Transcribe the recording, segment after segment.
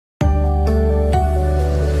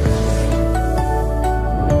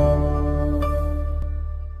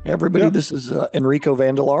Everybody, Yeah, this is Enrico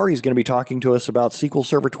van der Laar. He's going to be talking to us about SQL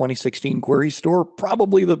Server 2016 Query Store.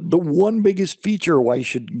 Probably the one biggest feature why you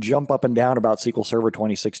should jump up and down about SQL Server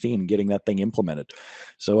 2016 and getting that thing implemented.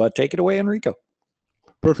 So take it away, Enrico.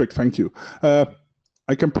 perfect. Thank you.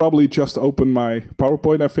 I can probably just open my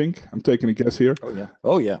PowerPoint, I think. I'm taking a guess here. Oh, yeah.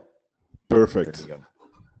 Oh, yeah. Perfect.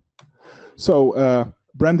 So,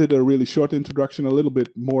 Brand did a really short introduction, a little bit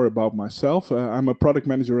more about myself. I'm a product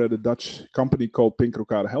manager at a Dutch company called Pink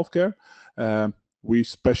Rokade Healthcare. We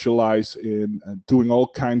specialize in doing all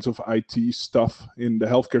kinds of IT stuff in the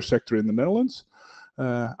healthcare sector in the Netherlands.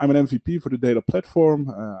 I'm an MVP for the data platform.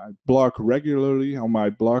 I blog regularly on my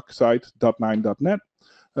blog site, .9.net.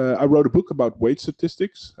 I wrote a book about wage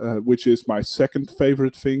statistics, which is my second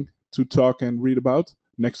favorite thing to talk and read about,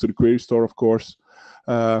 next to the Query Store, of course.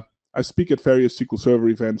 I speak at various SQL Server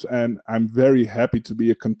events, and I'm very happy to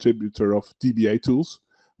be a contributor of DBA tools,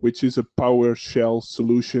 which is a PowerShell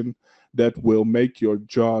solution that will make your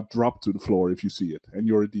jaw drop to the floor if you see it, and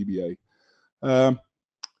you're a DBA.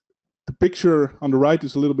 The picture on the right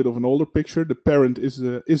is a little bit of an older picture. The parent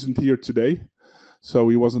isn't here today, so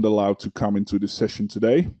he wasn't allowed to come into this session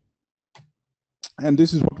today. And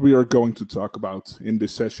this is what we are going to talk about in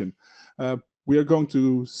this session. We are going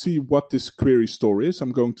to see what this query store is.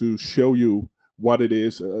 I'm going to show you what it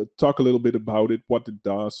is, talk a little bit about it, what it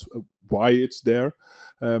does, why it's there.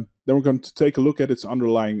 Then we're going to take a look at its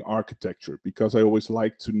underlying architecture, because I always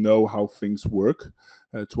like to know how things work,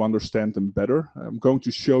 to understand them better. I'm going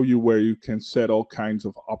to show you where you can set all kinds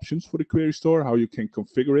of options for the query store, how you can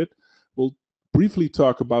configure it. We'll briefly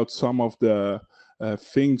talk about some of the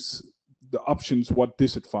things, the options, what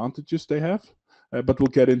disadvantages they have. But we'll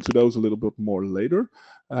get into those a little bit more later.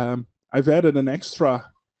 I've added an extra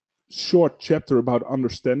short chapter about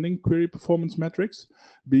understanding query performance metrics,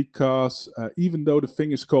 because even though the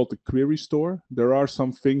thing is called the query store, there are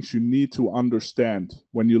some things you need to understand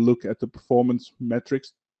when you look at the performance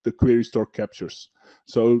metrics the query store captures,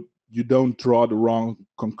 so you don't draw the wrong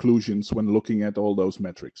conclusions when looking at all those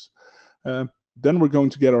metrics. Then we're going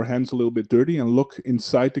to get our hands a little bit dirty and look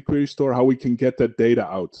inside the query store how we can get that data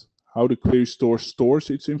out, how the query store stores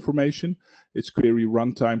its information, its query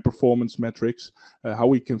runtime performance metrics, how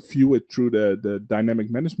we can view it through the dynamic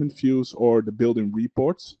management views or the built-in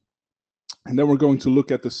reports. And then we're going to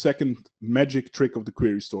look at the second magic trick of the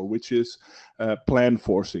query store, which is plan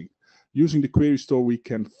forcing. Using the query store, we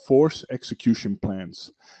can force execution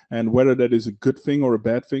plans. And whether that is a good thing or a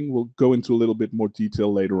bad thing, we'll go into a little bit more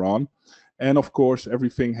detail later on. And of course,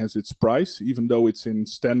 everything has its price. Even though it's in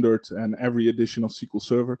standard and every edition of SQL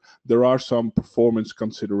Server, there are some performance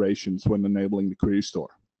considerations when enabling the query store.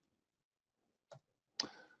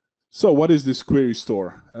 So what is this query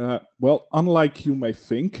store? Well, unlike you may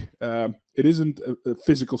think, it isn't a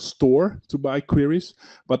physical store to buy queries,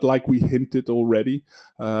 but like we hinted already,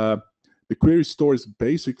 the query store is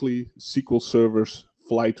basically SQL Server's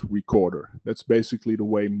flight recorder. That's basically the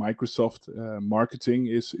way Microsoft marketing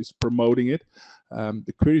is promoting it.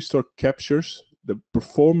 The query store captures the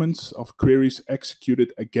performance of queries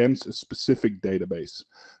executed against a specific database.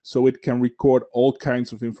 So it can record all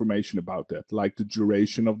kinds of information about that, like the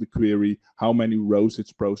duration of the query, how many rows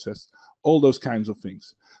it's processed, all those kinds of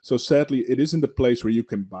things. So sadly, it isn't a place where you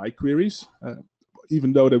can buy queries,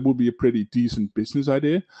 even though that would be a pretty decent business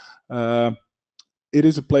idea. It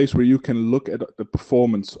is a place where you can look at the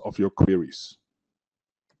performance of your queries.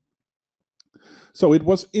 So it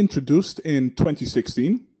was introduced in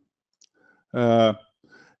 2016.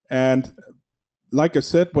 And like I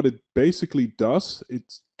said, what it basically does, it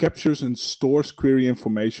captures and stores query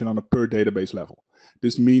information on a per database level.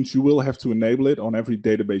 This means you will have to enable it on every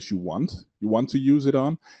database you want to use it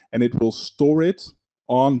on, and it will store it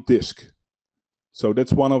on disk. So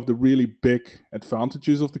that's one of the really big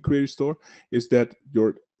advantages of the query store, is that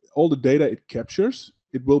all the data it captures,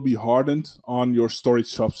 it will be hardened on your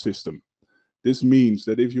storage subsystem. This means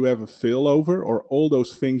that if you have a failover or all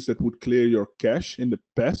those things that would clear your cache in the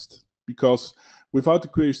past, because without the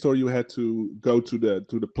query store you had to go to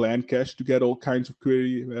the plan cache to get all kinds of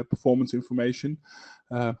query performance information,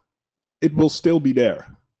 it will still be there.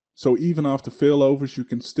 So even after failovers, you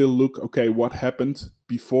can still look, okay, what happened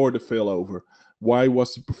before the failover? Why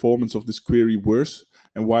was the performance of this query worse?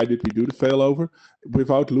 And why did we do the failover?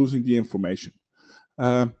 Without losing the information.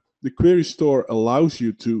 The query store allows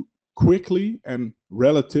you to quickly and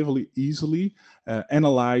relatively easily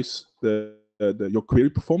analyze your query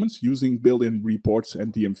performance using built-in reports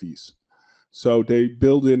and DMVs. So they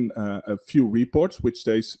build in a few reports, which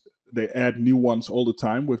they add new ones all the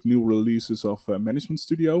time with new releases of Management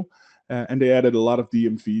Studio. And they added a lot of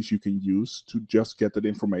DMVs you can use to just get that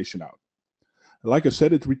information out. Like I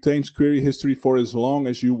said, it retains query history for as long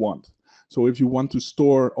as you want. So if you want to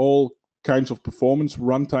store all kinds of performance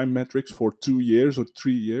runtime metrics for 2 years or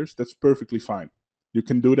 3 years, that's perfectly fine. You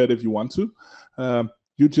can do that if you want to.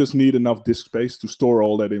 You just need enough disk space to store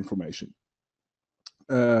all that information.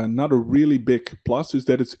 Another really big plus is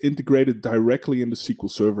that it's integrated directly in the SQL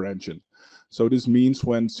Server engine. So this means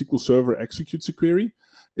when SQL Server executes a query,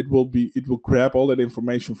 it will grab all that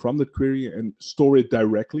information from the query and store it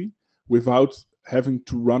directly without having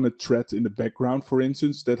to run a thread in the background, for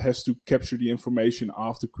instance, that has to capture the information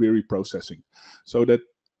after query processing. So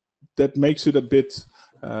that makes it a bit,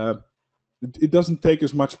 it doesn't take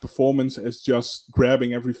as much performance as just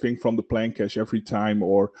grabbing everything from the plan cache every time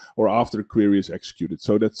or after a query is executed.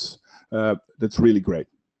 So that's really great.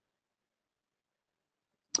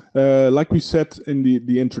 Like we said in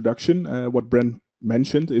the introduction, what Brent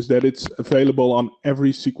mentioned is that it's available on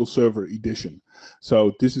every SQL Server edition.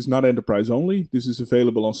 So this is not enterprise only. This is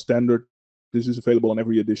available on standard. This is available on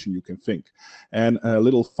every edition you can think. And a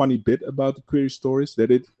little funny bit about the query store is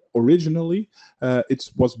that it originally it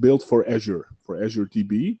was built for Azure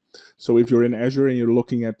DB. So if you're in Azure and you're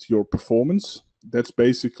looking at your performance, that's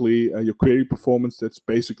basically your query performance. That's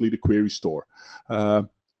basically the query store.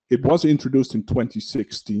 It was introduced in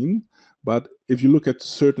 2016, but if you look at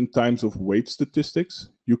certain times of wait statistics,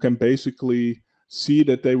 you can basically see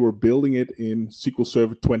that they were building it in SQL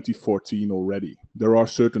Server 2014 already. There are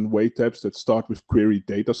certain wait types that start with query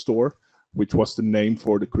data store, which was the name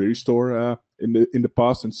for the query store in the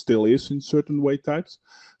past and still is in certain wait types.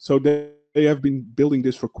 So they have been building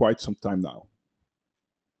this for quite some time now.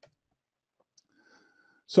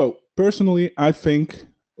 So personally, I think,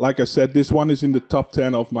 like I said, this one is in the top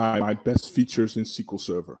 10 of my best features in SQL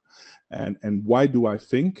Server. And why do I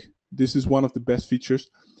think this is one of the best features?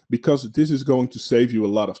 Because this is going to save you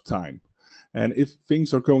a lot of time. And if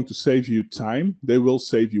things are going to save you time, they will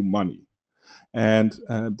save you money. And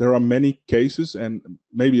there are many cases, and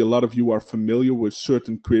maybe a lot of you are familiar with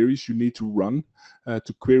certain queries you need to run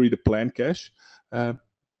to query the plan cache.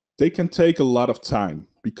 They can take a lot of time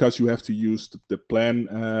because you have to use the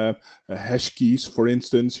plan hash keys, for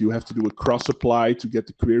instance. You have to do a cross apply to get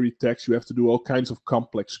the query text. You have to do all kinds of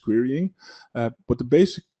complex querying. But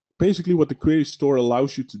basically what the query store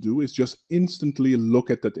allows you to do is just instantly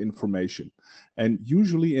look at that information, and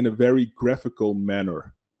usually in a very graphical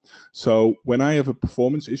manner. So when I have a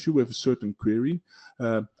performance issue with a certain query,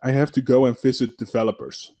 I have to go and visit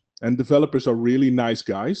developers. And developers are really nice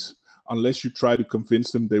guys, unless you try to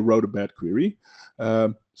convince them they wrote a bad query.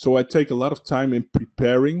 So I take a lot of time in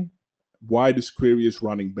preparing why this query is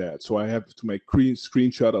running bad. So I have to make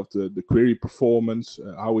screenshot of the query performance,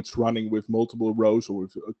 how it's running with multiple rows or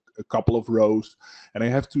with a couple of rows. And I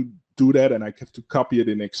have to do that, and I have to copy it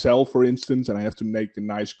in Excel, for instance, and I have to make a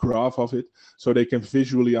nice graph of it so they can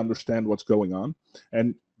visually understand what's going on.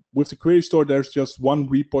 And with the query store, there's just one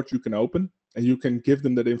report you can open, and you can give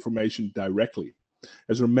them that information directly.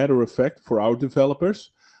 As a matter of fact, for our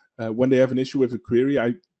developers, when they have an issue with a query,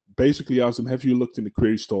 I basically ask them, have you looked in the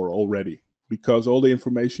query store already? Because all the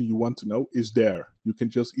information you want to know is there. You can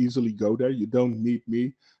just easily go there. You don't need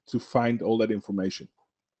me to find all that information.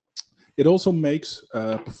 It also makes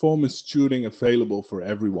performance tuning available for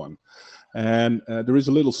everyone. And there is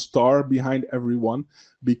a little star behind everyone,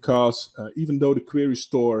 because even though the query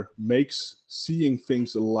store makes seeing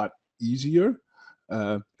things a lot easier,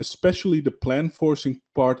 especially the plan forcing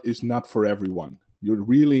part is not for everyone. You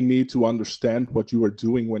really need to understand what you are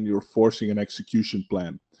doing when you're forcing an execution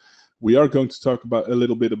plan. We are going to talk about a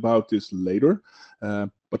little bit about this later,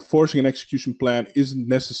 but forcing an execution plan isn't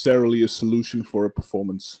necessarily a solution for a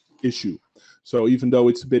performance issue. So even though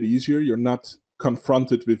it's a bit easier, you're not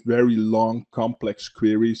confronted with very long, complex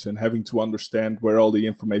queries and having to understand where all the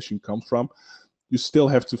information comes from. You still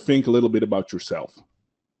have to think a little bit about yourself.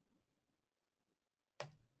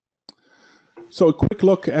 So a quick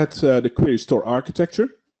look at the query store architecture.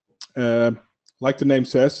 Like the name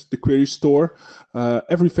says, the query store,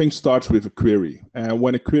 everything starts with a query. And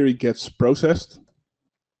when a query gets processed,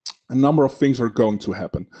 a number of things are going to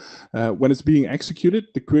happen. When it's being executed,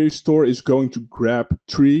 the query store is going to grab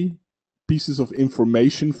 3 pieces of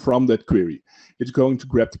information from that query. It's going to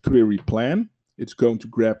grab the query plan, it's going to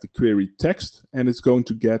grab the query text, and it's going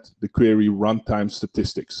to get the query runtime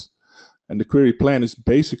statistics. And the query plan is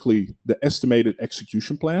basically the estimated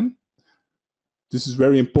execution plan. This is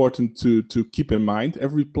very important to keep in mind.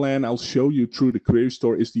 Every plan I'll show you through the query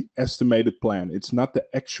store is the estimated plan. It's not the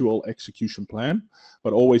actual execution plan,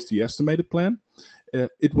 but always the estimated plan.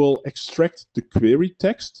 It will extract the query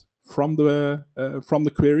text from the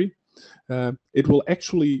query. It will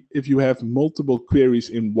actually, if you have multiple queries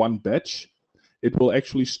in one batch, it will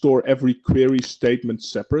actually store every query statement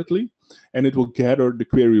separately, and it will gather the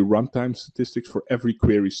query runtime statistics for every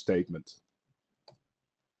query statement.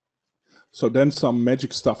 So then some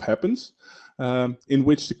magic stuff happens, in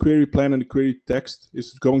which the query plan and the query text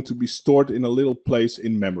is going to be stored in a little place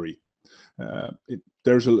in memory.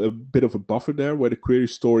 There's a bit of a buffer there where the query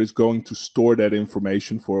store is going to store that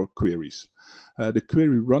information for queries. The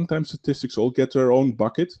query runtime statistics all get their own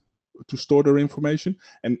bucket to store their information,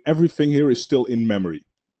 and everything here is still in memory.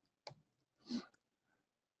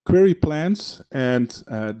 Query plans and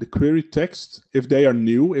the query text, if they are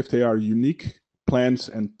new, if they are unique plans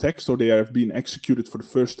and text, or they have been executed for the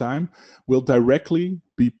first time, will directly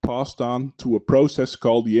be passed on to a process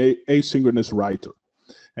called the asynchronous writer.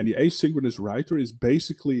 And the asynchronous writer is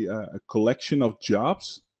basically a collection of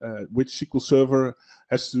jobs which SQL Server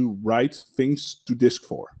has to write things to disk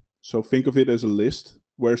for. So think of it as a list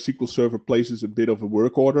where SQL Server places a bit of a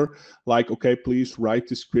work order, like, okay, please write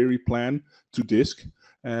this query plan to disk.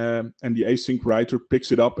 And the async writer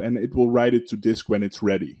picks it up and it will write it to disk when it's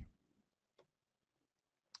ready.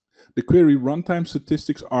 The query runtime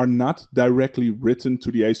statistics are not directly written to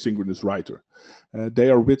the asynchronous writer. They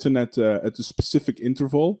are written at a specific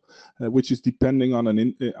interval, which is depending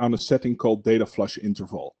on a setting called data flush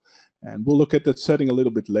interval. And we'll look at that setting a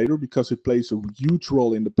little bit later because it plays a huge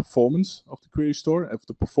role in the performance of the query store, of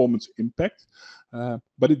the performance impact.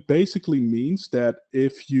 But it basically means that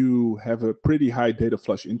if you have a pretty high data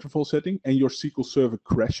flush interval setting and your SQL Server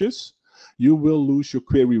crashes, you will lose your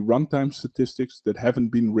query runtime statistics that haven't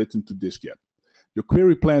been written to disk yet. Your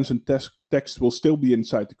query plans and text will still be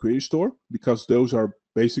inside the query store because those are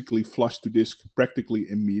basically flushed to disk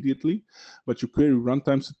practically immediately, but your query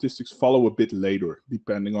runtime statistics follow a bit later,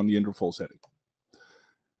 depending on the interval setting.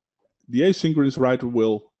 The asynchronous writer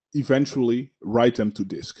will eventually write them to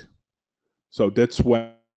disk. So that's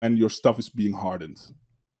when your stuff is being hardened.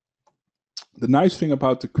 The nice thing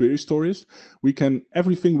about the query store is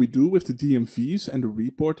everything we do with the DMVs and the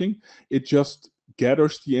reporting, it just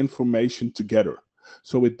gathers the information together.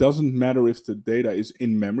 So it doesn't matter if the data is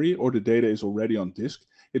in memory or the data is already on disk.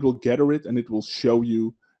 It will gather it and it will show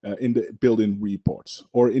you in the built-in reports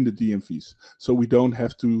or in the DMVs. So we don't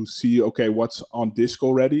have to see, okay, what's on disk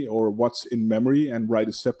already or what's in memory and write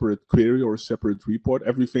a separate query or a separate report.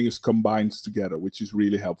 Everything is combined together, which is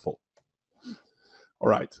really helpful. All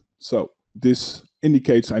right, so this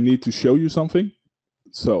indicates I need to show you something.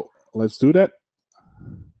 So let's do that.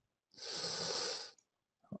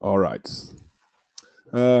 All right.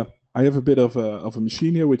 I have a bit of a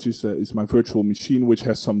machine here, which is my virtual machine, which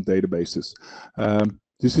has some databases.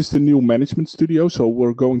 This is the new management studio, so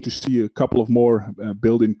we're going to see a couple of more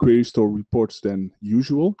built-in query store reports than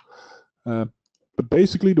usual. But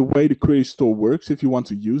basically, the way the query store works, if you want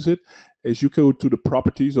to use it, is you go to the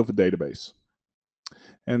properties of a database.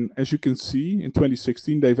 And as you can see, in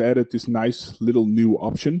 2016, they've added this nice little new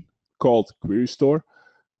option called Query Store,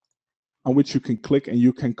 on which you can click and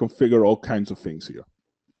you can configure all kinds of things here.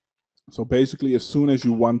 So basically, as soon as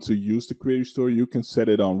you want to use the query store, you can set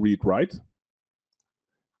it on read-write,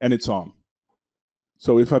 and it's on.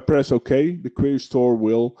 So if I press OK, the query store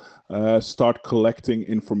will start collecting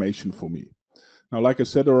information for me. Now, like I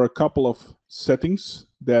said, there are a couple of settings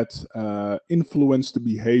that influence the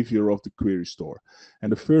behavior of the query store.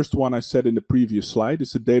 And the first one I said in the previous slide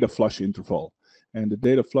is the data flush interval. And the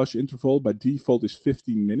data flush interval by default is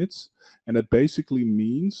 15 minutes. And that basically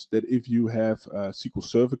means that if you have a SQL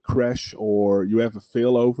Server crash or you have a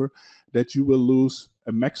failover, that you will lose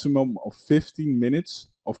a maximum of 15 minutes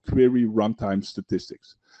of query runtime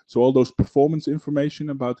statistics. So all those performance information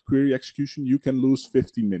about query execution, you can lose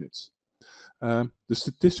 15 minutes. The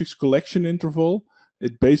statistics collection interval,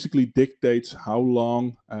 it basically dictates how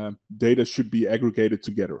long data should be aggregated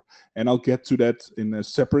together. And I'll get to that in a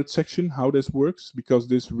separate section, how this works, because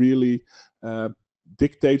this really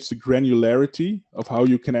dictates the granularity of how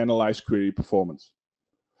you can analyze query performance.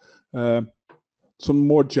 Some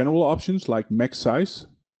more general options like max size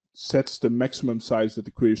sets the maximum size that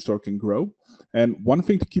the query store can grow. And one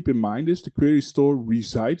thing to keep in mind is the query store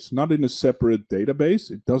resides not in a separate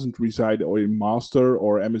database. It doesn't reside in master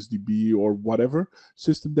or MSDB or whatever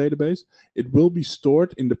system database. It will be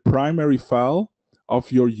stored in the primary file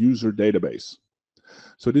of your user database.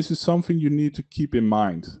 So this is something you need to keep in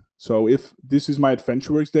mind. So if this is my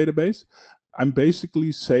AdventureWorks database, I'm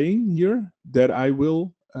basically saying here that I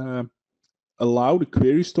will allow the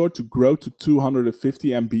query store to grow to 250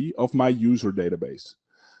 MB of my user database.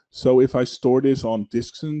 So if I store this on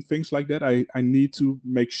disks and things like that, I need to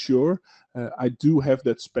make sure I do have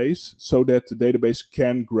that space so that the database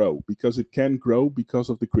can grow, because it can grow because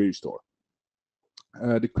of the query store.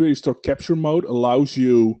 The query store capture mode allows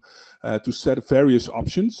you to set various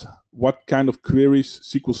options, what kind of queries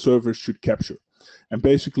SQL Server should capture. And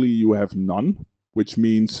basically you have none, which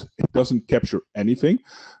means it doesn't capture anything.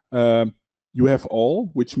 You have all,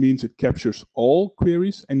 which means it captures all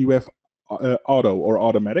queries, and you have auto or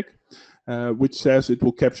automatic, which says it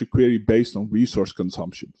will capture query based on resource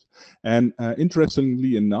consumption. And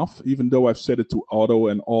interestingly enough, even though I've set it to auto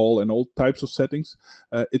and all types of settings,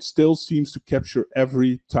 it still seems to capture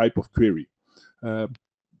every type of query.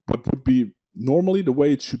 What would be normally the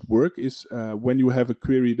way it should work is when you have a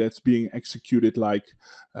query that's being executed like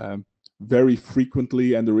very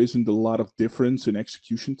frequently and there isn't a lot of difference in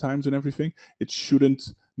execution times and everything, it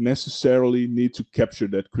shouldn't necessarily need to capture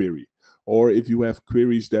that query. Or if you have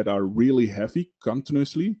queries that are really heavy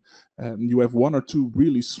continuously, and you have one or two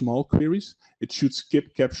really small queries, it should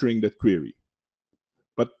skip capturing that query.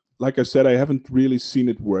 But like I said, I haven't really seen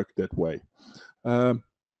it work that way.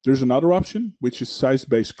 There's another option, which is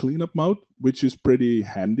size-based cleanup mode, which is pretty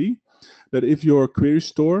handy. That if your query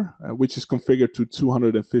store, which is configured to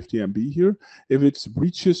 250 MB here, if it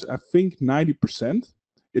reaches, I think, 90%,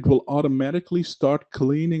 it will automatically start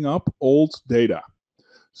cleaning up old data.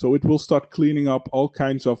 So it will start cleaning up all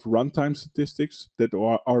kinds of runtime statistics that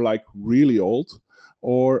are like really old,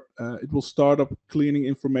 or it will start up cleaning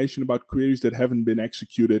information about queries that haven't been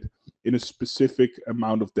executed in a specific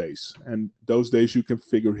amount of days. And those days you can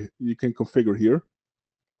configure here,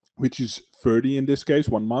 which is 30 in this case,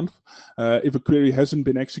 1 month. If a query hasn't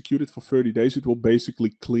been executed for 30 days, it will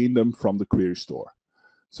basically clean them from the query store.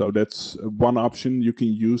 So that's one option you can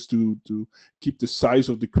use to keep the size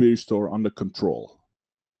of the query store under control.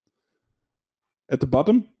 At the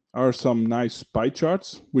bottom are some nice pie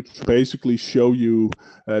charts, which basically show you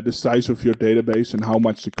the size of your database and how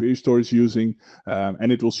much the query store is using.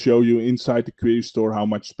 And it will show you inside the query store how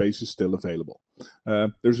much space is still available.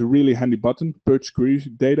 There's a really handy button, Purge Query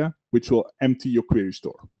Data, which will empty your query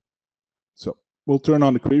store. So we'll turn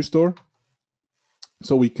on the query store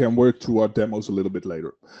so we can work through our demos a little bit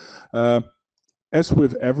later. As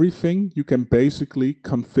with everything, you can basically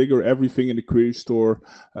configure everything in the query store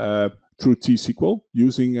through T-SQL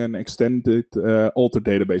using an extended alter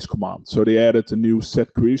database command. So they added a new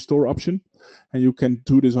set query store option, and you can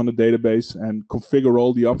do this on the database and configure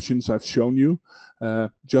all the options I've shown you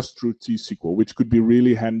just through T-SQL, which could be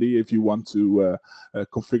really handy if you want to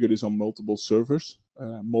configure this on multiple servers,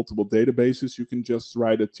 multiple databases. You can just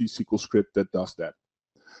write a T-SQL script that does that.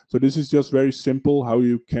 So this is just very simple how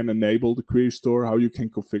you can enable the query store, how you can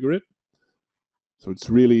configure it. So it's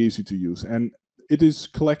really easy to use. And it is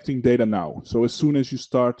collecting data now. So as soon as you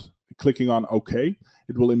start clicking on OK,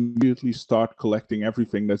 it will immediately start collecting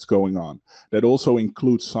everything that's going on. That also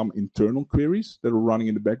includes some internal queries that are running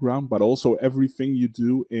in the background, but also everything you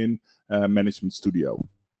do in Management Studio.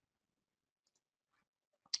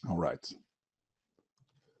 All right.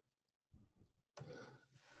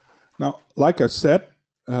 Now, like I said,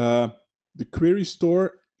 the query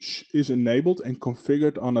store is enabled and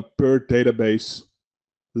configured on a per database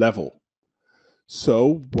level.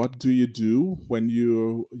 So what do you do when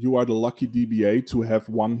you are the lucky DBA to have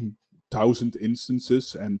 1,000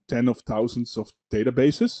 instances and 10 of thousands of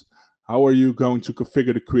databases? How are you going to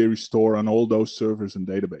configure the query store on all those servers and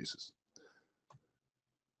databases?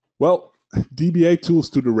 Well, DBA tools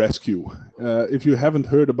to the rescue. If you haven't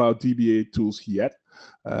heard about DBA tools yet,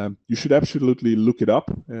 you should absolutely look it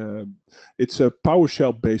up. It's a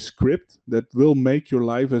PowerShell-based script that will make your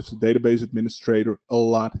life as a database administrator a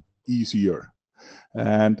lot easier.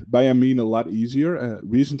 And by I mean a lot easier.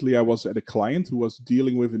 Recently, I was at a client who was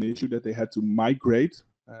dealing with an issue that they had to migrate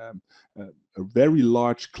a very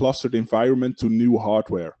large clustered environment to new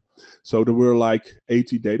hardware. So there were like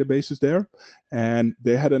 80 databases there, and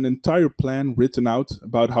they had an entire plan written out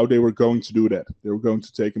about how they were going to do that. They were going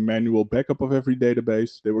to take a manual backup of every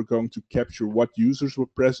database. They were going to capture what users were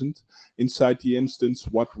present inside the instance,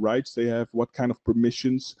 what rights they have, what kind of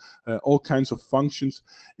permissions, all kinds of functions.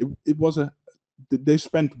 They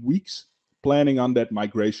spent weeks planning on that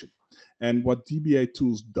migration. And what DBA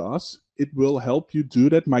Tools does, it will help you do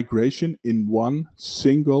that migration in one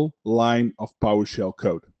single line of PowerShell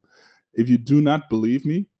code. If you do not believe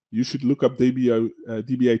me, you should look up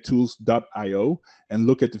dbatools.io and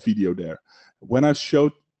look at the video there. When I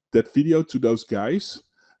showed that video to those guys,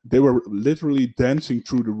 they were literally dancing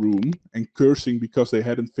through the room and cursing because they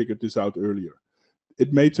hadn't figured this out earlier.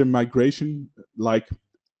 It made their migration like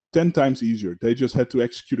 10 times easier. They just had to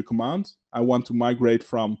execute a command. I want to migrate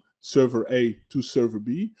from server A to server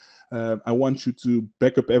B. I want you to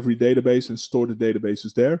back up every database and store the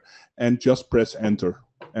databases there, and just press enter.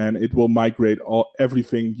 and it will migrate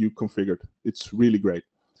everything you configured. It's really great.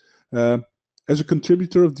 As a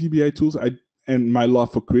contributor of DBA tools, and my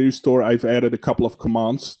love for Query Store, I've added a couple of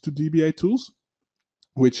commands to DBA tools,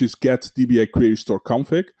 which is get DBA Query Store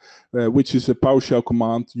config, which is a PowerShell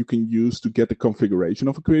command you can use to get the configuration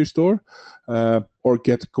of a Query Store, or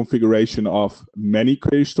get configuration of many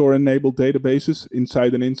Query Store enabled databases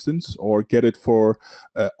inside an instance, or get it for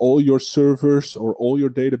all your servers or all your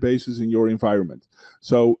databases in your environment.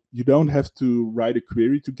 So you don't have to write a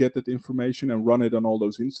query to get that information and run it on all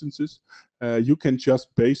those instances. You can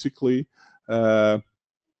just basically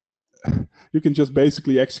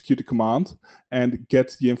execute a command and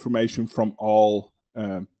get the information from all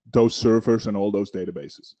those servers and all those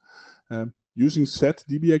databases. Using set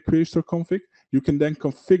DBA Query Store config, you can then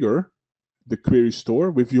configure the query store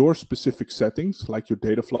with your specific settings, like your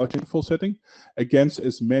data flow interval setting, against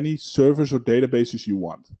as many servers or databases you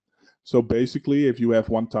want. So basically, if you have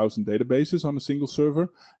 1,000 databases on a single server,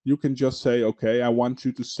 you can just say, okay, I want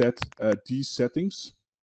you to set these settings.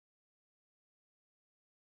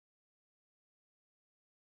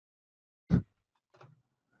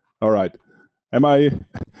 All right.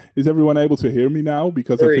 Is everyone able to hear me now?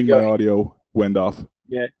 Because I think my audio went off.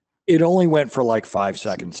 Yeah, it only went for like 5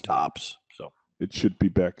 seconds tops. So it should be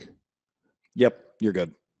back. Yep, you're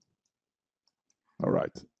good. All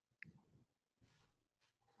right.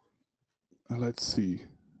 Let's see.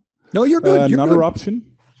 No, you're good. Another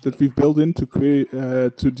option that we've built into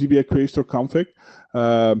to DBA Query Store config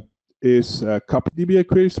is copy DBA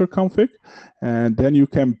Query Store config, and then you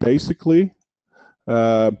can basically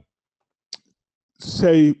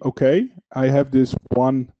say, okay, I have this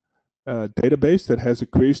one database that has a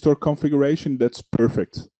Query Store configuration that's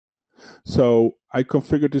perfect. So I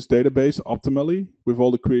configured this database optimally with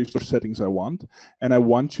all the Query Store settings I want, and I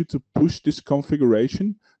want you to push this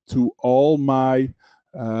configuration to all my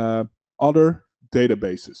other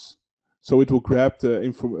databases. So it will grab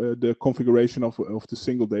the configuration of the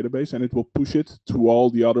single database, and it will push it to all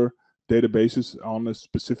the other databases on a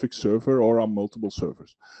specific server or on multiple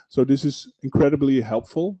servers. So this is incredibly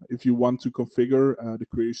helpful if you want to configure the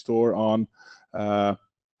Query Store on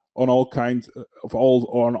all kinds of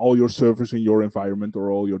all your servers in your environment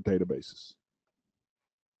or all your databases.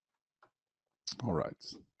 All right.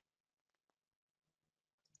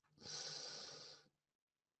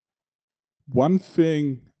 One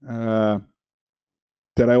thing that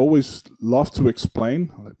I always love to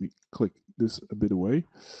explain, let me click this a bit away,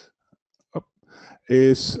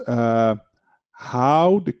 is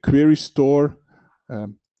how the Query Store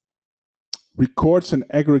records and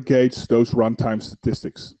aggregates those runtime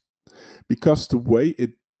statistics. Because the way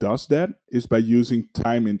it does that is by using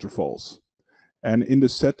time intervals. And in the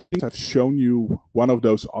settings, I've shown you one of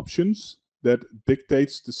those options that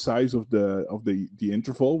dictates the size of the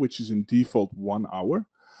interval, which is in default 1 hour,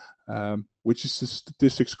 which is the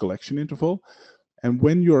statistics collection interval. And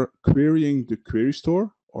when you're querying the Query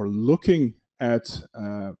Store or looking at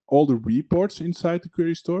all the reports inside the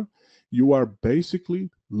Query Store, you are basically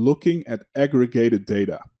looking at aggregated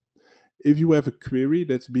data. If you have a query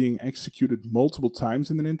that's being executed multiple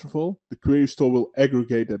times in an interval, the Query Store will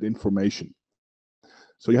aggregate that information.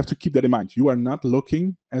 So you have to keep that in mind. You are not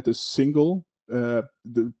looking at a single,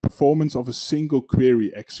 the performance of a single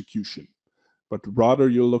query execution, but rather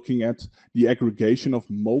you're looking at the aggregation of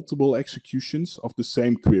multiple executions of the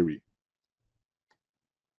same query.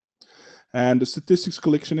 And the statistics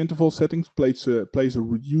collection interval settings plays a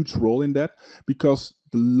huge role in that, because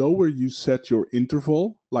the lower you set your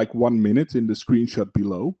interval, like 1 minute in the screenshot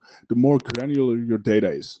below, the more granular your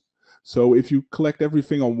data is. So if you collect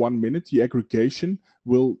everything on 1 minute, the aggregation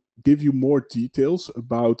will give you more details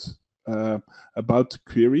about the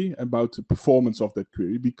query, about the performance of that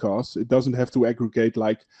query, because it doesn't have to aggregate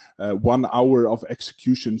like 1 hour of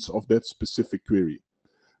executions of that specific query.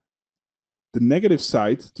 The negative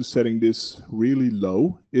side to setting this really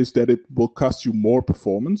low is that it will cost you more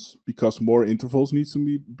performance because more intervals need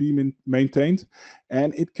to be maintained,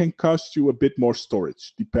 and it can cost you a bit more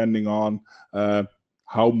storage depending on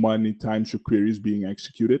how many times your query is being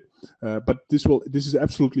executed. But this is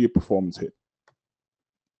absolutely a performance hit.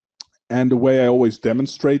 And the way I always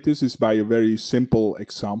demonstrate this is by a very simple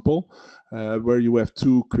example where you have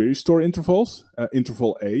 2 Query Store intervals,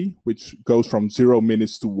 interval A, which goes from 0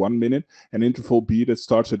 minutes to 1 minute, and interval B that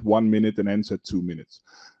starts at 1 minute and ends at 2 minutes.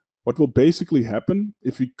 What will basically happen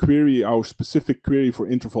if we query our specific query for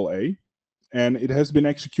interval A, and it has been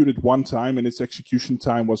executed 1 time and its execution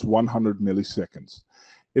time was 100 milliseconds.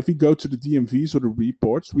 If we go to the DMVs or the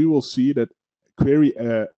reports, we will see that query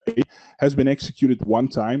A has been executed 1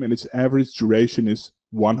 time and its average duration is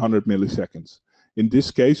 100 milliseconds. In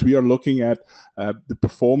this case, we are looking at the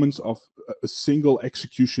performance of a single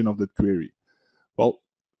execution of that query. Well,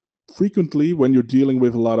 frequently, when you're dealing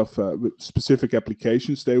with a lot of with specific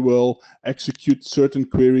applications, they will execute certain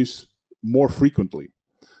queries more frequently.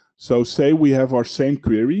 So say we have our same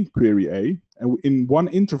query, query A, and in one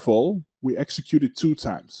interval, we execute it 2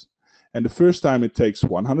 times. And the first time it takes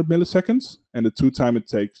 100 milliseconds, and the 2 time it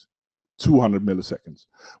takes 200 milliseconds.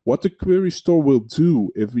 What the query store will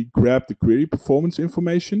do if we grab the query performance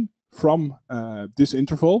information from this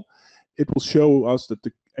interval, it will show us that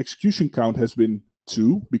the execution count has been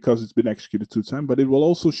 2 because it's been executed 2 times, but it will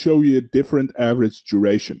also show you a different average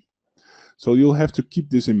duration. So you'll have to keep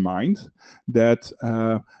this in mind, that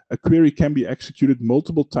a query can be executed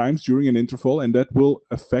multiple times during an interval, and that will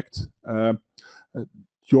affect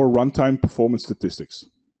your runtime performance statistics.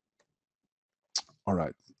 All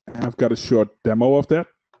right, I've got a short demo of that.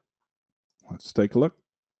 Let's take a look.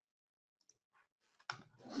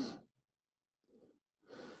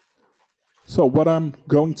 So what I'm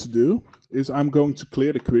going to do is I'm going to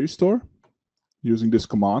clear the query store using this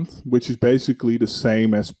command, which is basically the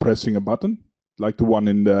same as pressing a button, like the one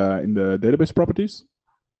in the database properties.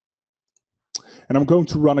 And I'm going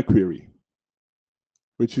to run a query,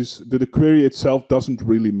 which is the query itself doesn't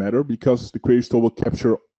really matter because the query store will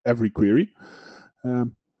capture every query.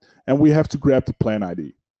 And we have to grab the plan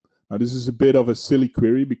ID. Now this is a bit of a silly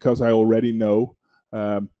query because I already know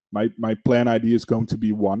my plan ID is going to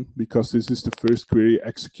be 1 because this is the first query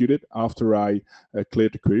executed after I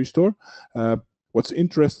cleared the query store. What's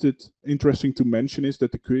interesting to mention is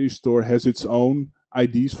that the query store has its own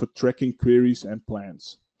IDs for tracking queries and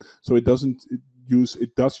plans. So it does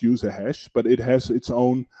use a hash, but it has its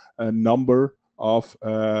own number of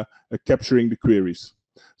capturing the queries.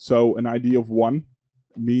 So an ID of 1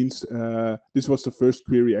 means this was the first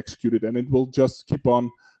query executed, and it will just keep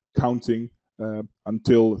on counting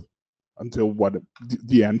until what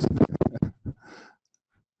the end.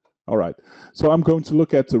 All right, so I'm going to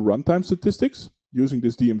look at the runtime statistics using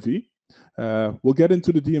this DMV. We'll get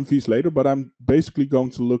into the DMVs later, but I'm basically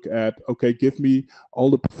going to look at, okay, give me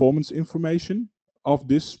all the performance information of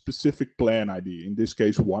this specific plan ID, in this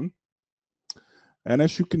case 1. And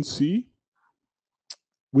as you can see,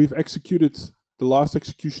 we've executed, the last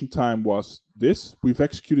execution time was this. We've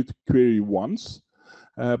executed the query once,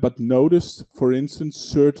 but noticed, for instance,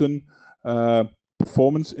 certain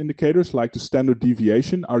performance indicators like the standard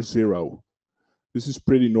deviation are 0. This is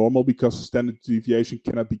pretty normal because standard deviation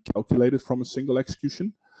cannot be calculated from a single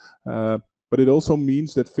execution. But it also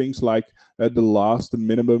means that things like the last, the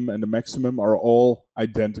minimum, and the maximum are all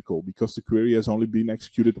identical because the query has only been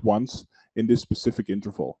executed once in this specific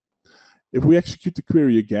interval. If we execute the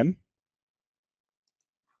query again,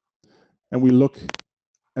 and we look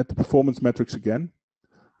at the performance metrics again,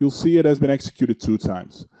 you'll see it has been executed 2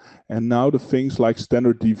 times. And now the things like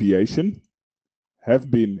standard deviation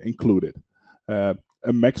have been included.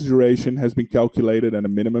 A max duration has been calculated and a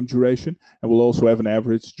minimum duration, and we'll also have an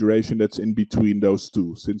average duration that's in between those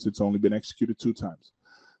two, since it's only been executed 2 times.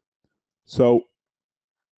 So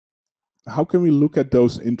how can we look at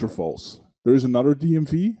those intervals? There is another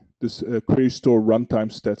DMV, this query store runtime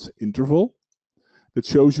stats interval, that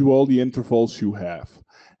shows you all the intervals you have.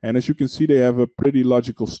 And as you can see, they have a pretty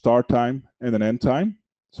logical start time and an end time.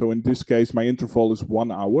 So in this case, my interval is 1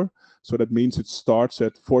 hour. So that means it starts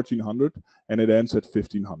at 1400 and it ends at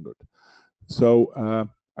 1500. So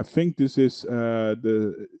I think this is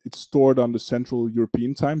it's stored on the Central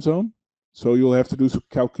European time zone. So you'll have to do some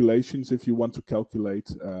calculations if you want to calculate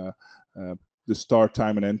the start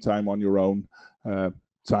time and end time on your own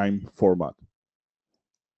time format.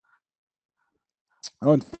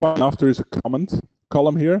 Oh, and fun enough, there is a comment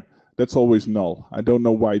column here. That's always null. I don't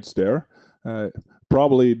know why it's there.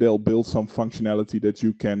 Probably they'll build some functionality that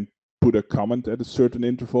you can put a comment at a certain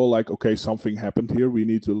interval, like, okay, something happened here, we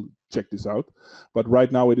need to check this out. But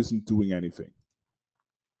right now it isn't doing anything.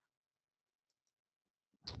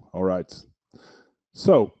 All right.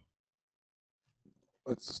 So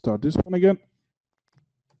let's start this one again.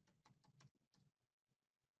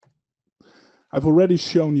 I've already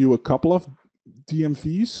shown you a couple of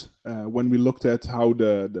DMVs when we looked at how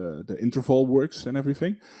the interval works and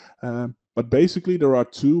everything. But basically, there are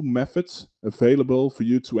 2 methods available for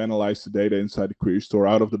you to analyze the data inside the query store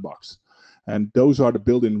out of the box. And those are the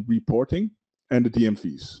built-in reporting and the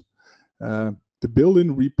DMVs. The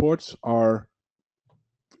built-in reports are,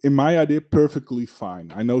 in my idea, perfectly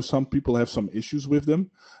fine. I know some people have some issues with them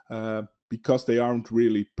because they aren't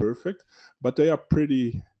really perfect, but they are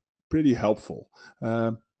pretty helpful.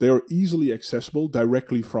 They are easily accessible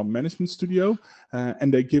directly from Management Studio,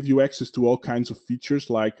 and they give you access to all kinds of features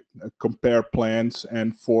like compare plans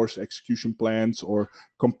and force execution plans, or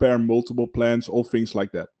compare multiple plans, all things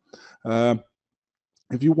like that.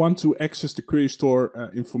 If you want to access the query store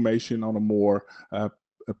information on a more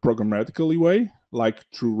programmatically way, like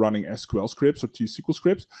through running SQL scripts or T-SQL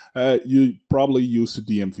scripts, you probably use the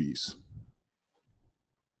DMVs.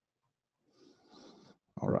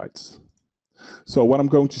 All right. So what I'm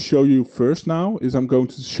going to show you first now is I'm going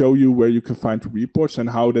to show you where you can find the reports and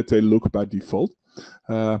how that they look by default.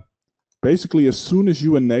 Basically, as soon as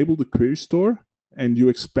you enable the query store and you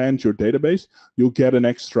expand your database, you'll get an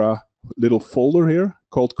extra little folder here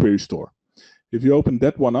called query store. If you open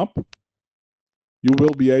that one up, you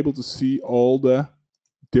will be able to see all the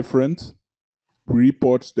different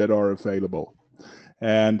reports that are available.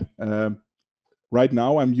 And right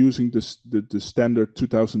now I'm using the standard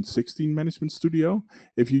 2016 Management Studio.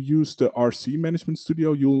 If you use the RC Management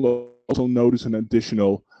Studio, you'll also notice an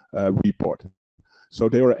additional report. So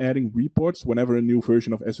they are adding reports whenever a new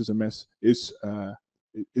version of SSMS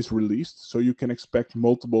is released. So you can expect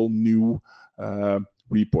multiple new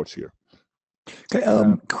reports here. Okay,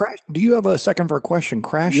 Crash, do you have a second for a question?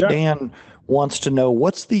 Crash Yeah. Dan wants to know,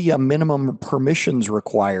 what's the minimum permissions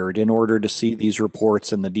required in order to see these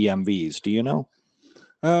reports in the DMVs? Do you know?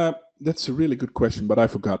 That's a really good question, but I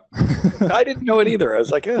forgot. I didn't know it either. I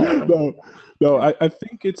was like, no, I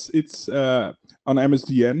think it's on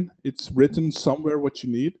MSDN. It's written somewhere what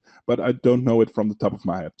you need, but I don't know it from the top of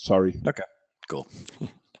my head. Sorry. Okay, cool.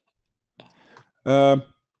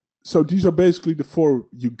 So these are basically the four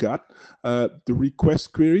you got. The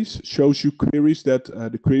request queries shows you queries that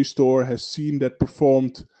the query store has seen that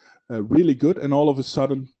performed really good and all of a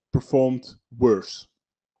sudden performed worse.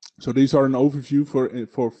 So these are an overview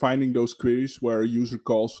for finding those queries where a user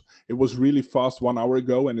calls, it was really fast 1 hour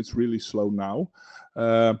ago and it's really slow now.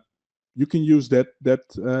 You can use that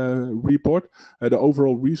report. The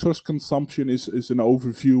overall resource consumption is an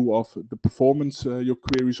overview of the performance your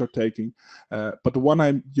queries are taking. But the one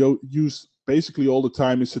I use basically all the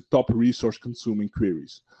time is the top resource consuming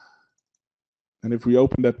queries. And if we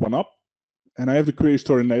open that one up, and I have the query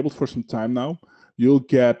store enabled for some time now, you'll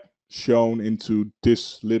get shown into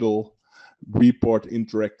this little report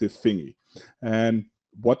interactive thingy. And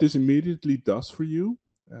what this immediately does for you,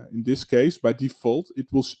 in this case, by default, it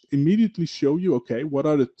will immediately show you, okay, what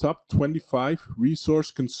are the top 25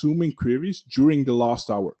 resource consuming queries during the last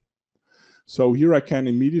hour. So here I can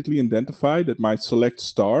immediately identify that my select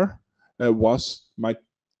star was my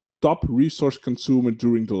top resource consumer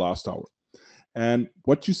during the last hour. And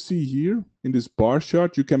what you see here in this bar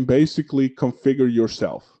chart, you can basically configure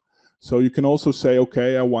yourself. So you can also say,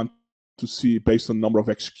 okay, I want to see based on number of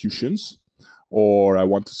executions, or I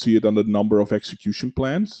want to see it on the number of execution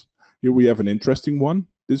plans. Here we have an interesting one.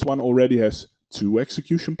 This one already has 2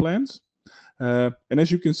 execution plans. And as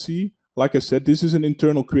you can see, like I said, this is an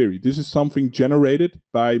internal query. This is something generated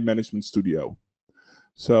by Management Studio.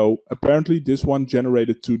 So apparently this one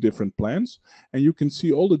generated 2 different plans, and you can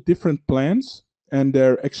see all the different plans and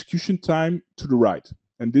their execution time to the right.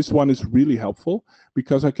 And this one is really helpful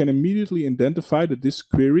because I can immediately identify that this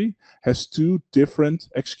query has 2 different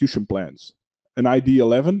execution plans, an ID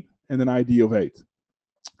 11 and an ID of 8.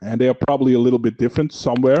 And they are probably a little bit different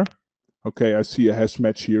somewhere. Okay, I see a hash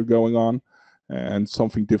match here going on and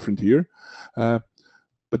something different here.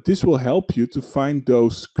 But this will help you to find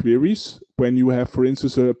those queries when you have, for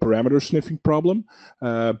instance, a parameter sniffing problem,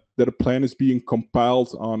 that a plan is being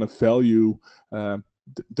compiled on a value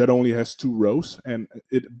that only has 2 rows, and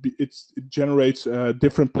it generates a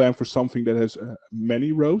different plan for something that has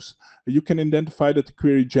many rows. You can identify that the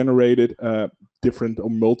query generated different or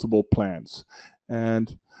multiple plans.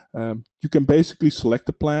 And you can basically select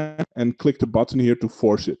the plan and click the button here to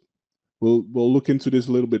force it. We'll look into this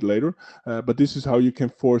a little bit later, but this is how you can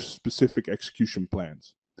force specific execution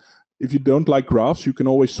plans. If you don't like graphs, you can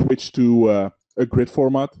always switch to a grid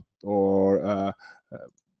format or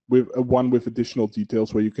with one with additional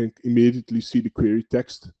details where you can immediately see the query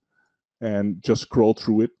text and just scroll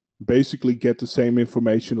through it. Basically get the same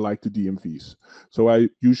information like the DMVs. So I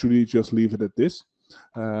usually just leave it at this.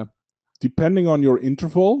 Depending on your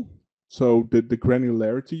interval, so the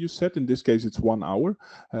granularity you set, in this case it's 1 hour,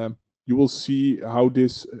 you will see how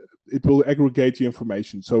this, it will aggregate the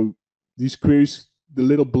information. So these queries, the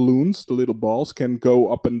little balloons, the little balls can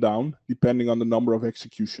go up and down depending on the number of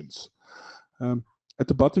executions. At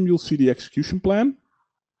the bottom, you'll see the execution plan,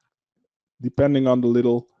 depending on the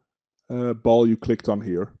little ball you clicked on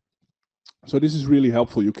here. So this is really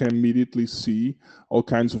helpful. You can immediately see all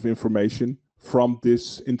kinds of information from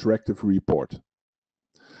this interactive report.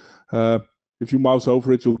 If you mouse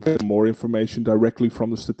over it, you'll get more information directly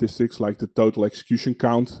from the statistics, like the total execution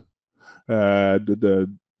count,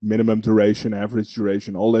 the minimum duration, average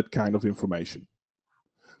duration, all that kind of information.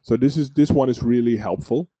 So this one is really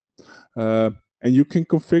helpful. And you can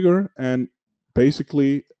configure and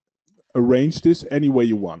basically arrange this any way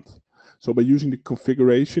you want. So by using the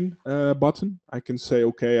configuration button, I can say,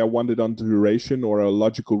 okay, I want it on duration or a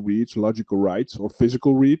logical reads, logical writes, or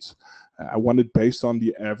physical reads. I want it based on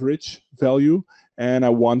the average value, and I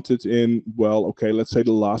want it in, well, okay, let's say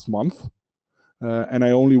the last month. And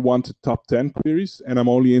I only want the top 10 queries, and I'm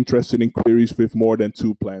only interested in queries with more than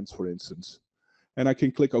 2 plans, for instance. And I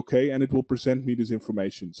can click OK, and it will present me this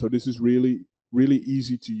information. So this is really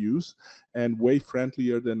easy to use and way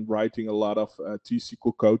friendlier than writing a lot of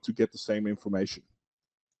T-SQL code to get the same information.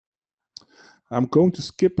 I'm going to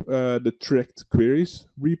skip the tracked queries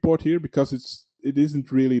report here because it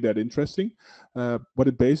isn't really that interesting. What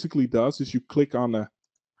it basically does is you click on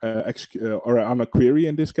a query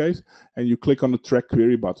in this case, and you click on the track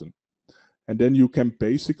query button, and then you can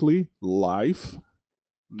basically live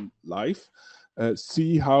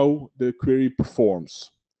see how the query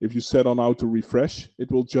performs. If you set on auto refresh, it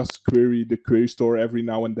will just query the query store every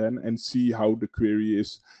now and then and see how the query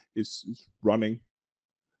is running.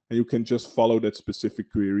 And you can just follow that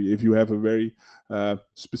specific query. If you have a very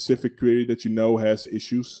specific query that you know has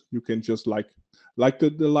issues, you can just like the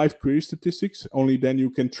live query statistics, only then you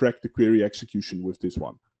can track the query execution with this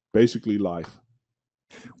one, basically live.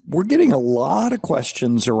 We're getting a lot of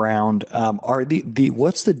questions around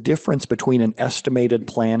what's the difference between an estimated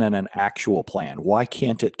plan and an actual plan? Why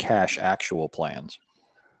can't it cache actual plans?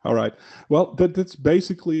 All right. Well, that's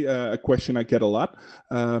basically a question I get a lot.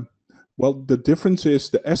 Well, the difference is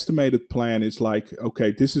the estimated plan is like,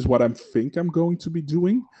 okay, this is what I think I'm going to be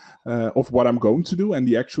doing, of what I'm going to do, and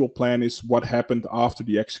the actual plan is what happened after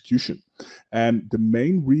the execution. And the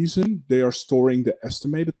main reason they are storing the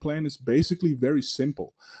estimated plan is basically very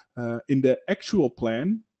simple. In the actual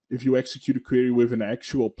plan, if you execute a query with an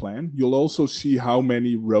actual plan, you'll also see how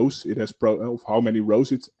many rows it has how many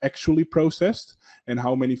rows it's actually processed and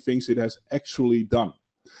how many things it has actually done.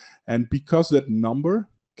 And because that number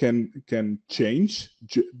can change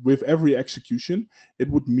with every execution, it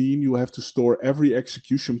would mean you have to store every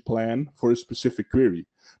execution plan for a specific query.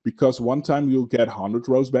 Because one time you'll get 100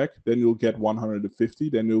 rows back, then you'll get 150,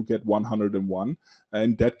 then you'll get 101.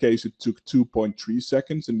 In that case, it took 2.3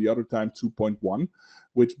 seconds, and the other time 2.1,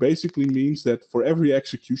 which basically means that for every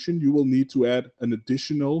execution, you will need to add an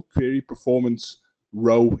additional query performance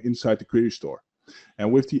row inside the query store.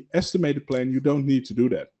 And with the estimated plan, you don't need to do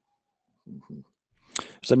that.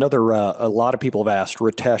 There's another, a lot of people have asked,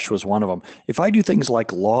 Ritesh was one of them. If I do things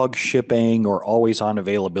like log shipping or always on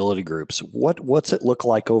availability groups, what's it look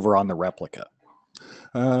like over on the replica?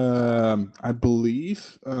 I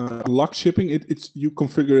believe log shipping, you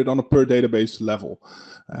configure it on a per database level.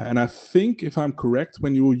 And I think, if I'm correct,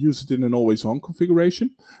 when you will use it in an always on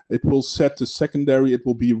configuration, it will set the secondary, it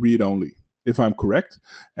will be read only, if I'm correct.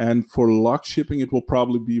 And for log shipping, it will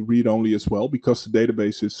probably be read-only as well, because the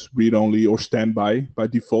database is read-only or standby by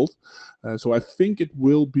default. So I think it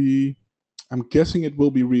will be, I'm guessing it will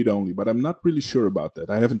be read-only, but I'm not really sure about that.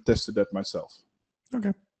 I haven't tested that myself.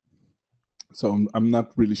 Okay. So I'm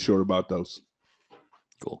not really sure about those.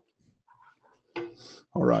 Cool.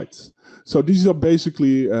 All right. So these are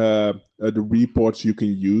basically the reports you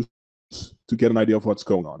can use to get an idea of what's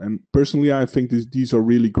going on. And personally, I think these are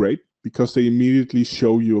really great, because they immediately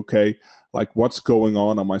show you, okay, like what's going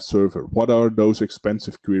on my server. What are those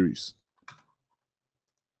expensive queries?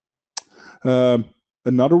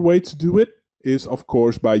 Another way to do it is, of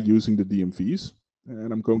course, by using the DMVs.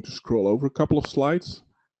 And I'm going to scroll over a couple of slides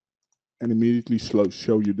and immediately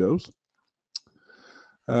show you those.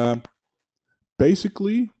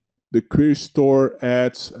 Basically, the query store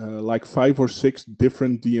adds like 5 or 6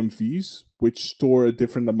 different DMVs, which store a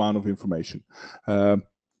different amount of information.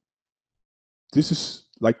 This is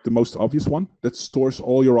like the most obvious one that stores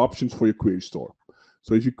all your options for your query store.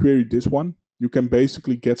 So if you query this one, you can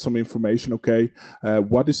basically get some information. Okay,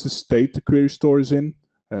 what is the state the query store is in?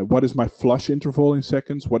 What is my flush interval in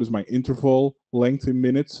seconds? What is my interval length in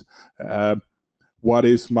minutes? What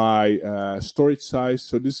is my storage size?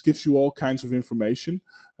 So this gives you all kinds of information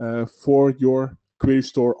for your query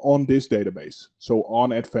store on this database. So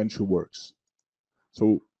on AdventureWorks.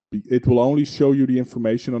 So it will only show you the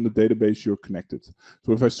information on the database you're connected.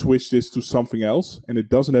 So if I switch this to something else and it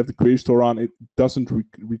doesn't have the query store on, it doesn't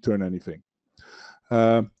return anything.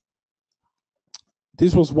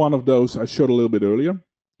 This was one of those I showed a little bit earlier,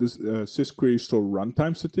 this sys query store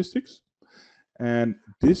runtime statistics. And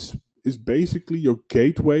this is basically your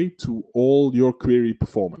gateway to all your query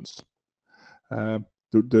performance. The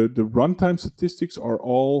runtime statistics are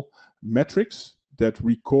all metrics that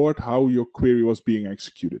record how your query was being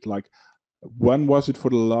executed. Like, when was it for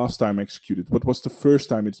the last time executed? What was the first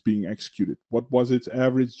time it's being executed? What was its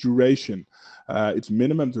average duration, its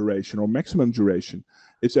minimum duration or maximum duration,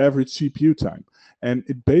 its average CPU time? And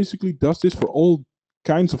it basically does this for all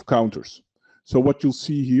kinds of counters. So what you'll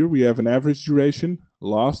see here, we have an average duration,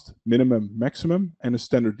 last, minimum, maximum, and a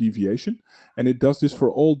standard deviation. And it does this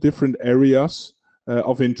for all different areas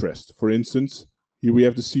of interest. For instance, here we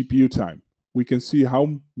have the CPU time. We can see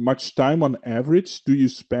how much time on average do you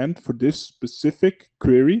spend for this specific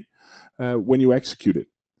query when you execute it.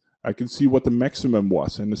 I can see what the maximum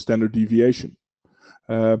was and the standard deviation.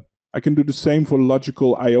 I can do the same for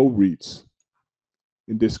logical I/O reads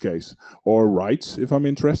in this case, or writes if I'm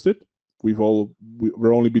interested. We'll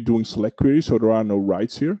only be doing select queries, so there are no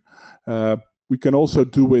writes here. We can also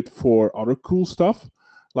do it for other cool stuff,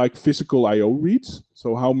 like physical I/O reads.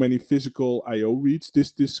 So how many physical I/O reads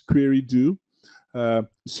this query do?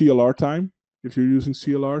 CLR time, if you're using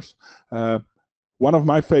CLRs. One of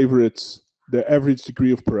my favorites, the average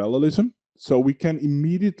degree of parallelism. So we can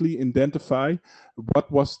immediately identify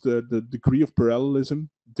what was the degree of parallelism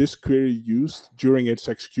this query used during its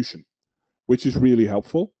execution, which is really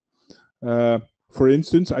helpful. For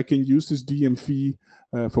instance, I can use this DMV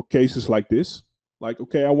for cases like this. Like,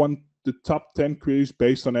 okay, I want the top 10 queries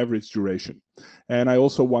based on average duration. And I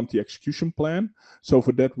also want the execution plan. So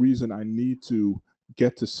for that reason, I need to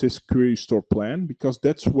get the sys query store plan, because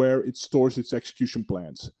that's where it stores its execution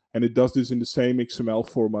plans. And it does this in the same XML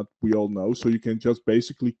format we all know. So you can just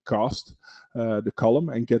basically cast the column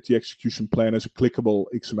and get the execution plan as a clickable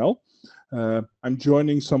XML. I'm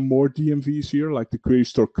joining some more DMVs here, like the query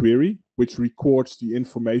store query, which records the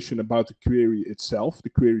information about the query itself, the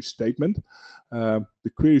query statement. The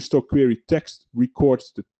query store query text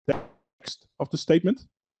records the text of the statement.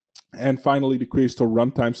 And finally, the query store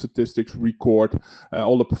runtime statistics record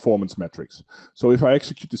all the performance metrics. So if I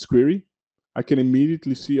execute this query, I can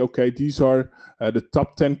immediately see, okay, these are the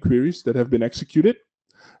top 10 queries that have been executed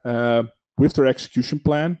with their execution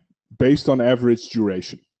plan based on average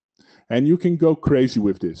duration. And you can go crazy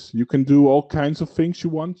with this. You can do all kinds of things you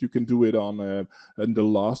want. You can do it on the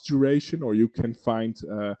last duration, or you can find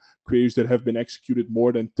queries that have been executed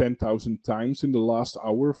more than 10,000 times in the last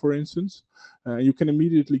hour, for instance. You can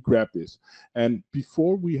immediately grab this. And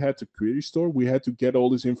before we had the query store, we had to get all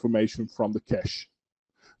this information from the cache.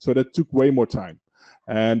 So that took way more time.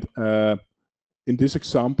 And in this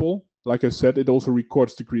example, like I said, it also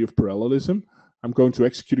records degree of parallelism. I'm going to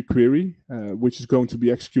execute a query, which is going to be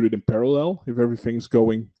executed in parallel if everything's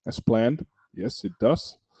going as planned. Yes, it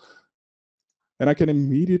does. And I can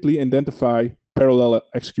immediately identify parallel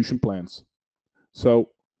execution plans. So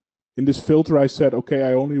in this filter, I said, okay,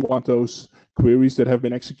 I only want those queries that have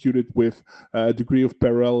been executed with a degree of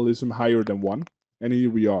parallelism higher than 1. And here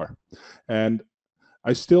we are. And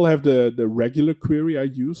I still have the regular query I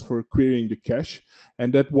use for querying the cache.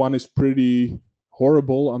 And that one is pretty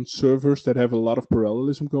horrible on servers that have a lot of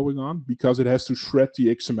parallelism going on, because it has to shred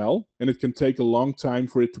the XML and it can take a long time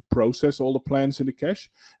for it to process all the plans in the cache.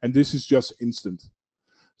 And this is just instant.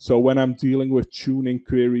 So when I'm dealing with tuning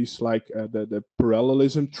queries like the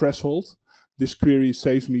parallelism threshold, this query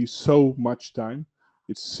saves me so much time.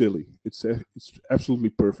 It's silly. It's absolutely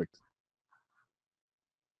perfect.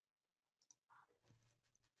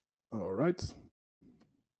 All right.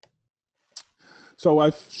 So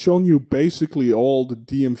I've shown you basically all the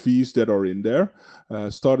DMVs that are in there.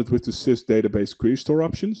 Started with the sys database query store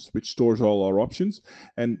options, which stores all our options.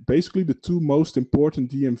 And basically the two most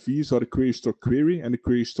important DMVs are the query store query and the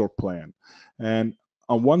query store plan. And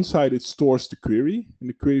on one side, it stores the query in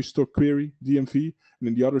the query store query DMV, and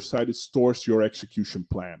on the other side, it stores your execution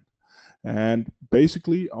plan. And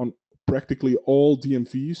basically on practically all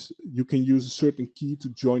DMVs, you can use a certain key to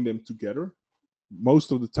join them together.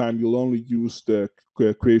 Most of the time, you'll only use the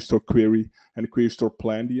query store query and the query store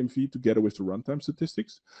plan DMV together with the runtime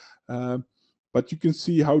statistics. But you can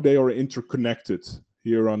see how they are interconnected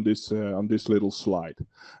here on this little slide.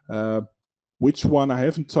 Which one I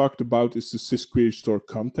haven't talked about is the sys query store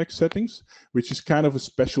context settings, which is kind of a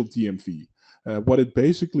special DMV. What it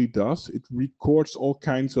basically does, it records all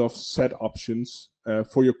kinds of set options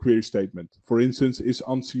for your query statement. For instance, is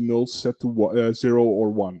ANSI null set to 0 or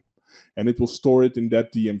 1? And it will store it in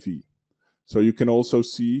that DMV. So you can also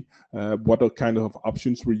see what kind of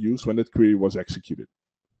options were used when that query was executed.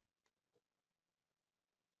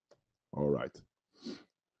 All right.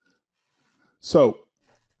 So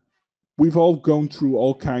we've all gone through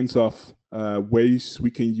all kinds of ways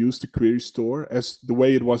we can use the query store as the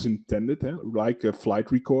way it was intended, like a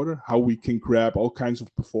flight recorder, how we can grab all kinds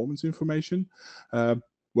of performance information.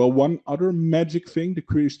 Well, one other magic thing the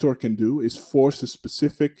query store can do is force a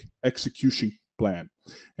specific execution plan.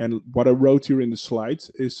 And what I wrote here in the slides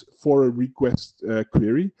is for a request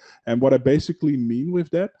query. And what I basically mean with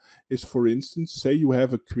that is, for instance, say you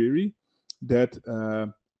have a query that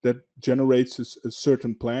generates a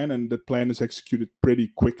certain plan, and the plan is executed pretty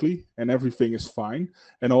quickly and everything is fine.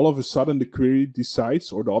 And all of a sudden the query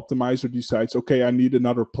decides, or the optimizer decides, okay, I need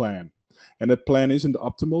another plan. And that plan isn't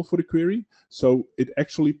optimal for the query, so it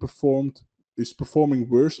actually is performing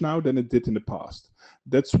worse now than it did in the past.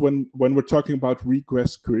 That's when we're talking about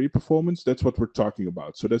request query performance, that's what we're talking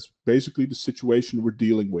about. So that's basically the situation we're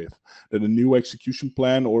dealing with, that a new execution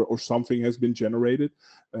plan or something has been generated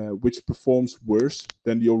which performs worse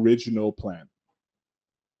than the original plan.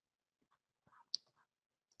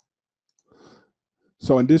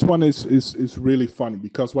 So, and this one is really funny,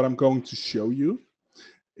 because what I'm going to show you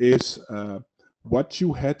is what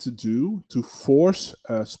you had to do to force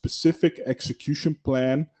a specific execution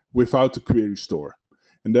plan without the query store.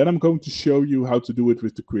 And then I'm going to show you how to do it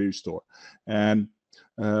with the query store. And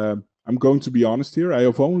I'm going to be honest here, I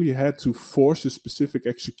have only had to force a specific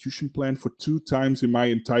execution plan for 2 times in my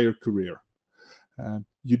entire career.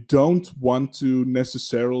 You don't want to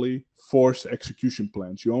necessarily force execution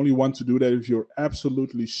plans. You only want to do that if you're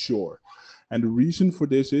absolutely sure. And the reason for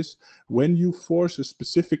this is, when you force a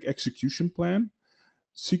specific execution plan,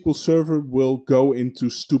 SQL Server will go into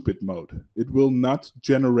stupid mode. It will not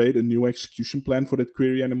generate a new execution plan for that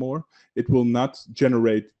query anymore. It will not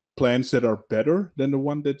generate plans that are better than the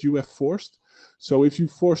one that you have forced. So if you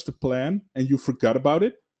forced a plan and you forgot about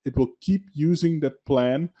it, it will keep using that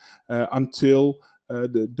plan until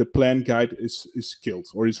the plan guide is killed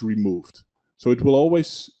or is removed. So it will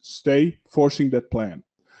always stay forcing that plan.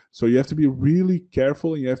 So you have to be really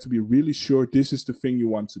careful, and you have to be really sure this is the thing you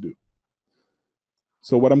want to do.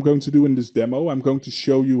 So what I'm going to do in this demo, I'm going to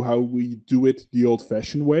show you how we do it the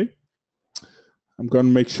old-fashioned way. I'm going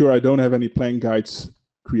to make sure I don't have any plan guides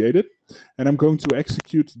created, and I'm going to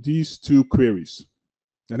execute these 2 queries.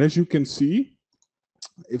 And as you can see,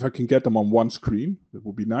 if I can get them on one screen, that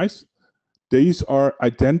would be nice. These are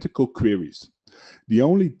identical queries. The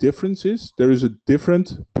only difference is there is a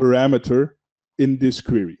different parameter in this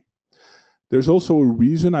query. There's also a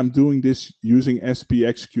reason I'm doing this using SP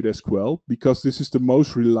Execute SQL, because this is the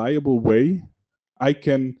most reliable way I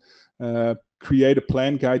can create a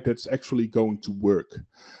plan guide that's actually going to work.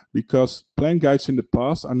 Because plan guides in the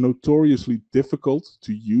past are notoriously difficult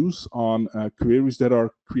to use on queries that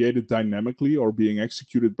are created dynamically or being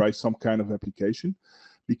executed by some kind of application.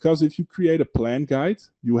 Because if you create a plan guide,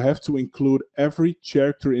 you have to include every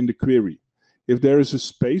character in the query. If there is a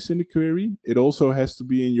space in the query, it also has to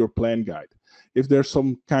be in your plan guide. If there's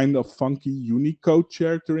some kind of funky Unicode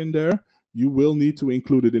character in there, you will need to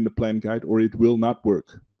include it in the plan guide or it will not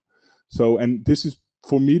work. So, and this is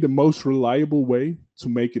for me the most reliable way to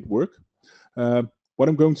make it work. What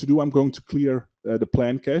I'm going to do, I'm going to clear the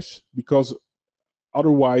plan cache, because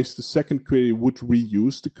otherwise the second query would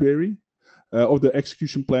reuse the query of the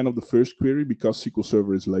execution plan of the first query, because SQL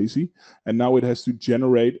Server is lazy, and now it has to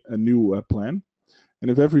generate a new plan. And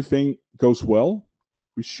if everything goes well,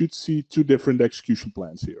 we should see 2 different execution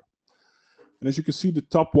plans here. And as you can see, the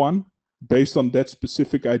top one, based on that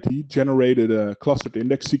specific ID, generated a clustered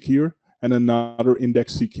index seek here and another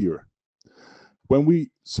index seek here. When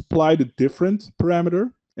we supplied a different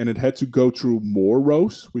parameter, and it had to go through more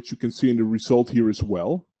rows, which you can see in the result here as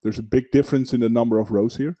well. There's a big difference in the number of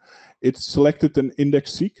rows here. It selected an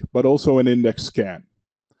index seek, but also an index scan.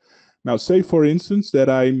 Now, say for instance that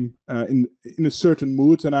I'm in a certain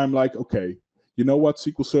mood, and I'm like, okay, you know what,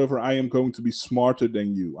 SQL Server, I am going to be smarter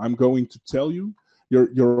than you. I'm going to tell you,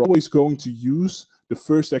 you're always going to use the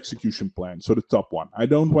first execution plan, so the top one. I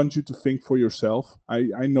don't want you to think for yourself.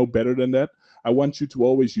 I know better than that. I want you to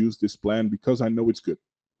always use this plan because I know it's good.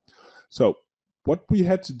 So what we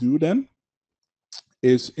had to do then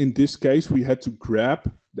is, in this case, we had to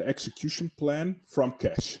grab the execution plan from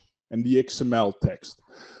cache and the XML text.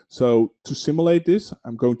 So to simulate this,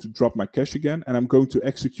 I'm going to drop my cache again, and I'm going to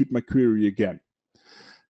execute my query again.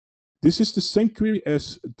 This is the same query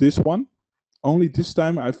as this one, only this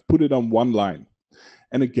time I've put it on one line.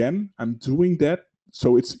 And again, I'm doing that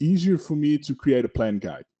so it's easier for me to create a plan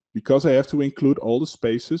guide, because I have to include all the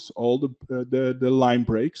spaces, all the line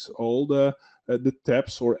breaks, all the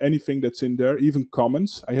tabs or anything that's in there, even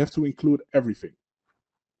comments. I have to include everything.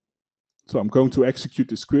 So I'm going to execute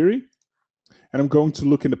this query, and I'm going to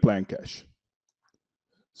look in the plan cache.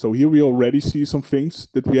 So here we already see some things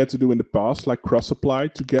that we had to do in the past, like cross-apply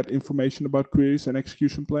to get information about queries and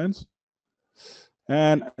execution plans.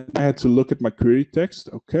 And I had to look at my query text.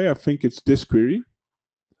 Okay, I think it's this query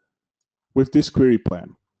with this query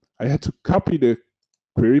plan. I had to copy the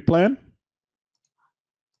query plan,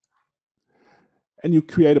 and you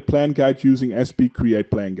create a plan guide using SB create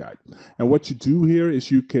plan guide. And what you do here is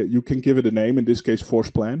you can give it a name, in this case force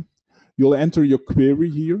plan. You'll enter your query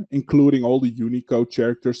here, including all the Unicode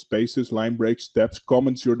characters, spaces, line breaks, steps,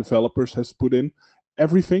 comments your developers has put in,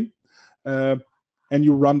 everything, and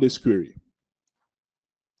you run this query.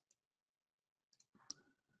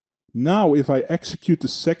 Now, if I execute the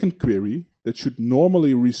second query, that should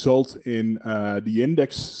normally result in the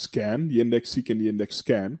index scan, the index seek and the index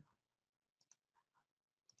scan.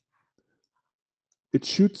 It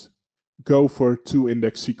should go for 2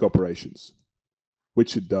 index seek operations,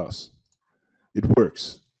 which it does. It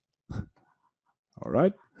works. All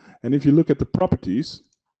right. And if you look at the properties,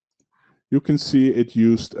 you can see it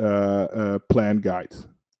used a plan guide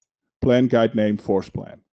name force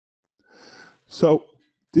plan. So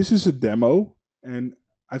this is a demo, and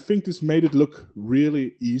I think this made it look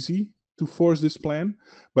really easy to force this plan,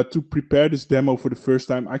 but to prepare this demo for the first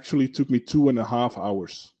time actually took me 2.5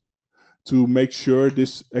 hours to make sure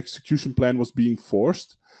this execution plan was being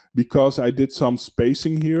forced, because I did some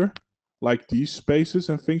spacing here, like these spaces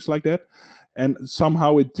and things like that, and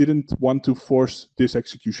somehow it didn't want to force this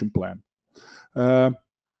execution plan.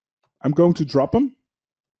 I'm going to drop them,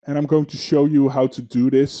 and I'm going to show you how to do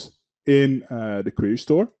this in the query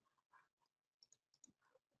store.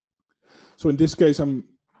 So in this case, I'm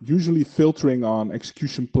usually filtering on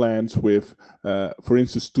execution plans with, for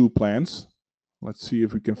instance, 2 plans. Let's see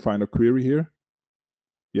if we can find a query here.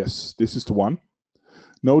 Yes, this is the one.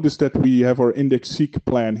 Notice that we have our index seek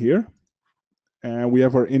plan here, and we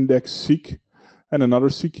have our index seek and another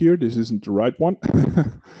seek here. This isn't the right one.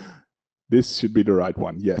 This should be the right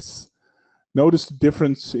one, yes. Notice the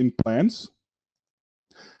difference in plans.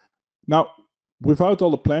 Now, without all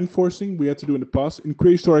the plan forcing we had to do in the past, in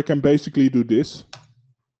Query Store I can basically do this.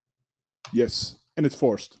 Yes, and it's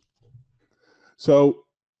forced. So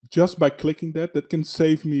just by clicking that, that can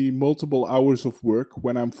save me multiple hours of work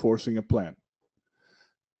when I'm forcing a plan.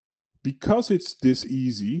 Because it's this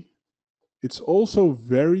easy, it's also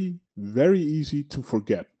very, very easy to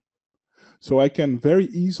forget. So I can very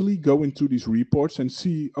easily go into these reports and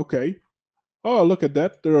see, okay, oh, look at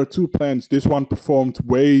that, there are 2 plans, this one performed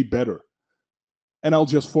way better. And I'll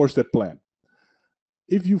just force that plan.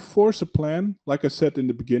 If you force a plan, like I said in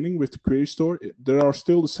the beginning with the Query Store, there are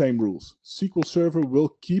still the same rules. SQL Server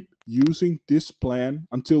will keep using this plan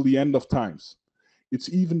until the end of times. It's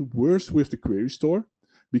even worse with the Query Store,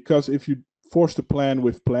 because if you forced a plan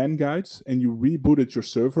with plan guides and you rebooted your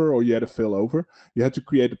server or you had a failover, you had to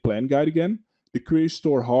create a plan guide again, the Query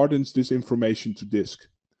Store hardens this information to disk.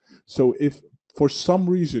 So if for some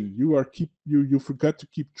reason you forgot to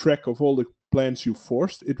keep track of all the plans you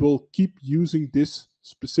forced, it will keep using this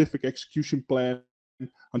specific execution plan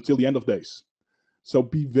until the end of days. So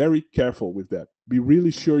be very careful with that. Be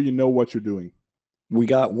really sure you know what you're doing. We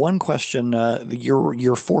got one question.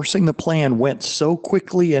 Your forcing the plan went so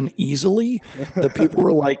quickly and easily that people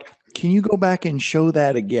were like, can you go back and show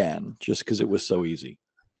that again? Just because it was so easy.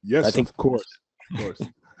 Yes, I think, of course. Of course.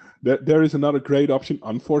 There is another great option,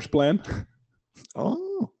 unforced plan.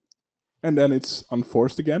 Oh. And then it's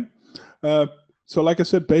unforced again. So like I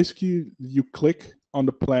said, basically you click on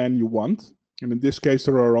the plan you want. And in this case,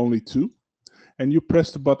 there are only 2. And you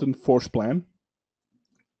press the button force plan.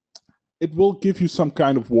 It will give you some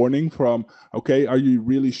kind of warning from, okay, are you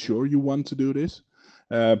really sure you want to do this?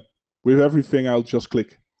 With everything, I'll just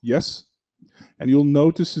click yes. And you'll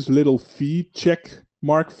notice this little fee check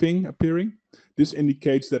mark thing appearing. This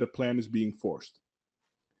indicates that a plan is being forced.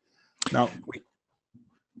 Now,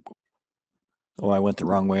 oh, I went the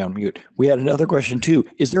wrong way on mute. We had another question too.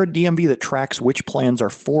 Is there a DMV that tracks which plans are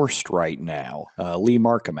forced right now? Lee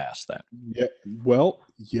Markham asked that. Yeah, well,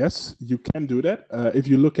 yes, you can do that. If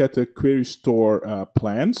you look at the Query Store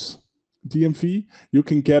plans DMV, you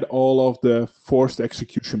can get all of the forced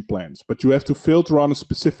execution plans, but you have to filter on a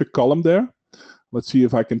specific column there. Let's see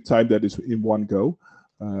if I can type that in one go.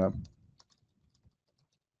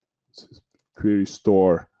 Query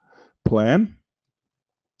Store plan.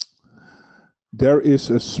 There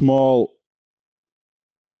is a small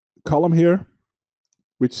column here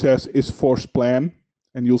which says is forced plan,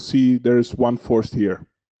 and you'll see there is one forced here.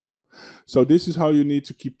 So this is how you need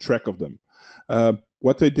to keep track of them.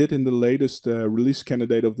 What they did in the latest release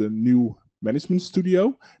candidate of the new Management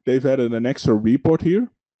Studio, they've added an extra report here,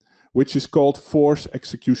 which is called Force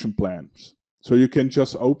Execution Plans. So you can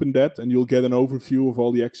just open that and you'll get an overview of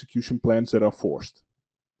all the execution plans that are forced.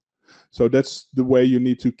 So that's the way you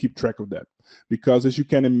need to keep track of that. Because as you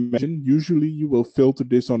can imagine, usually you will filter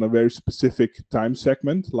this on a very specific time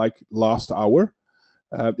segment, like last hour.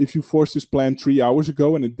 If you forced this plan 3 hours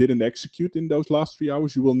ago and it didn't execute in those last 3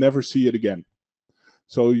 hours, you will never see it again.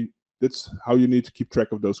 So that's how you need to keep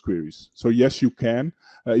track of those queries. So yes, you can,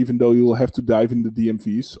 even though you will have to dive into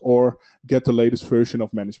DMVs or get the latest version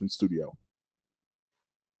of Management Studio.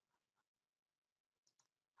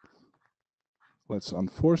 Let's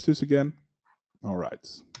unforce this again. All right.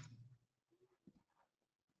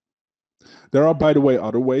 There are, by the way,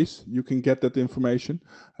 other ways you can get that information.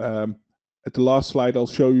 At the last slide, I'll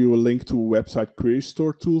show you a link to a website,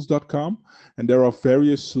 querystoretools.com, and there are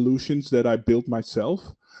various solutions that I built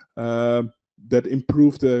myself that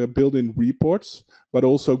improve the built-in reports, but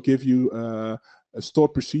also give you a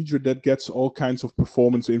stored procedure that gets all kinds of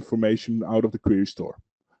performance information out of the query store.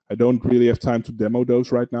 I don't really have time to demo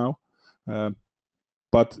those right now,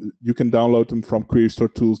 but you can download them from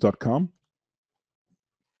querystoretools.com.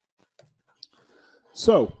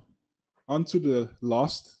 So, on to the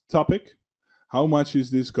last topic. How much is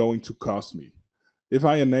this going to cost me? If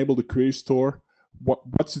I enable the query store,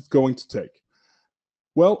 what's it going to take?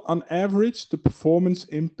 Well, on average, the performance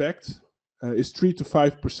impact is 3 to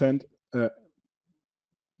 5%.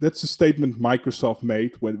 That's a statement Microsoft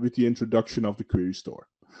made with the introduction of the query store.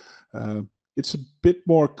 It's a bit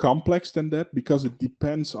more complex than that because it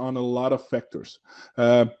depends on a lot of factors.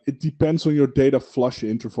 It depends on your data flush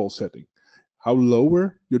interval setting. How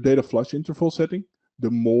lower your data flush interval setting,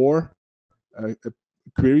 the more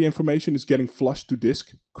query information is getting flushed to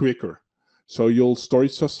disk quicker. So your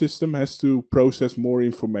storage system has to process more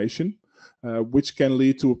information, which can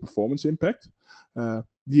lead to a performance impact.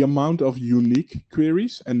 The amount of unique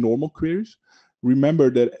queries and normal queries. Remember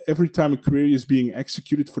that every time a query is being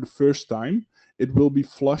executed for the first time, it will be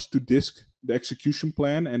flushed to disk, the execution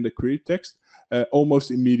plan and the query text,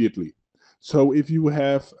 almost immediately. So if you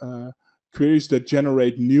have queries that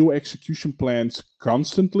generate new execution plans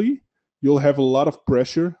constantly, you'll have a lot of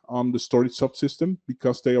pressure on the storage subsystem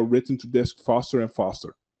because they are written to disk faster and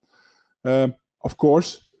faster. Of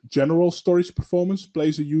course, general storage performance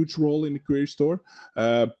plays a huge role in the query store,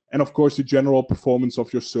 and of course the general performance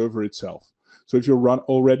of your server itself. So if you're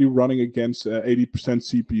already running against 80%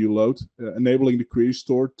 CPU load, enabling the query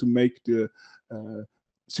store to make the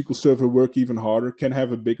SQL Server work even harder can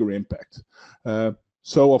have a bigger impact.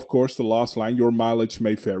 So of course, the last line, your mileage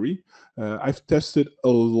may vary. I've tested a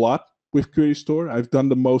lot with query store. I've done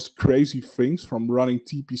the most crazy things, from running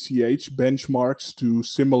TPCH benchmarks to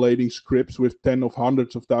simulating scripts with tens of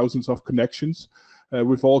hundreds of thousands of connections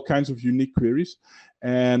with all kinds of unique queries.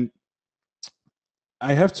 And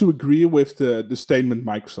I have to agree with the statement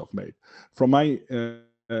Microsoft made. From my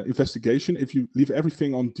investigation, if you leave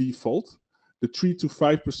everything on default, the 3 to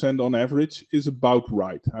 5% on average is about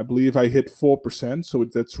right. I believe I hit 4%, so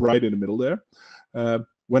that's right in the middle there.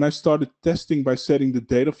 When I started testing by setting the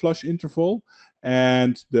data flush interval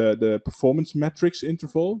and the performance metrics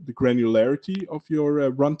interval, the granularity of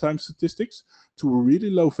your runtime statistics, to a really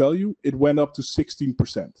low value, it went up to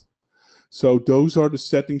 16%. So those are the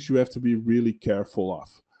settings you have to be really careful of.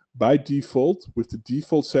 By default, with the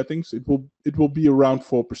default settings, it will be around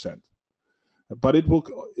 4%. But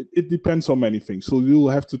it depends on many things. So you'll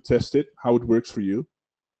have to test it, how it works for you.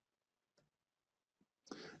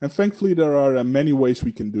 And thankfully, there are many ways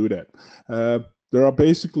we can do that. There are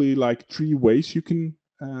basically like three ways you can,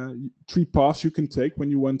 three paths you can take when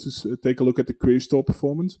you want to take a look at the query store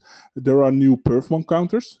performance. There are new perfmon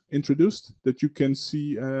counters introduced that you can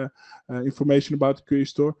see information about the query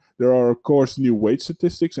store. There are, of course, new wait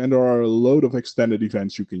statistics, and there are a load of extended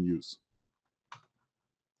events you can use.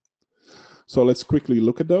 So let's quickly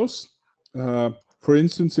look at those. For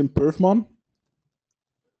instance, in perfmon,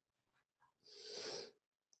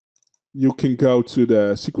 you can go to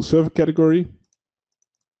the SQL Server category,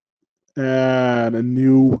 and a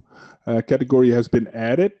new category has been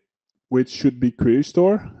added, which should be query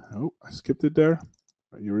store. Oh, I skipped it there.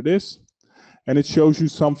 Here it is. And it shows you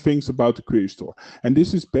some things about the query store. And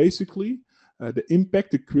this is basically the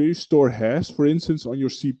impact the query store has, for instance, on your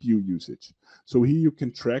CPU usage. So here you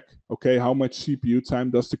can track, okay, how much CPU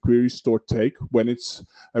time does the query store take when it's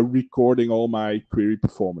recording all my query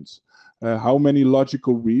performance? How many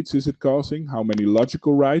logical reads is it causing? How many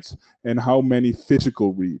logical writes? And how many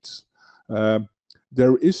physical reads?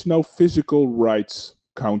 There is no physical writes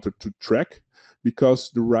counter to track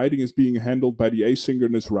because the writing is being handled by the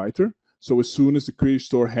asynchronous writer. So as soon as the query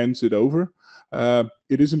store hands it over,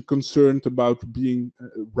 It isn't concerned about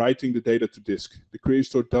writing the data to disk. The query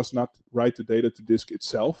store does not write the data to disk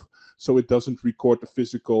itself, so it doesn't record the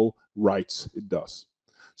physical writes it does.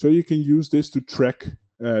 So you can use this to track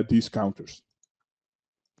these counters.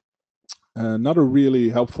 Another really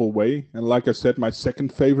helpful way, and like I said, my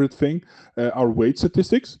second favorite thing, are weight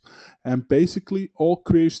statistics. And basically all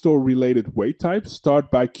query store related weight types start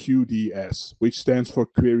by QDS, which stands for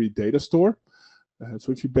Query Data Store.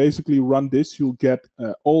 So if you basically run this, you'll get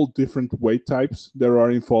all different weight types that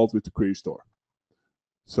are involved with the query store.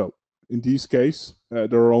 So in this case,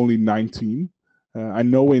 there are only 19. I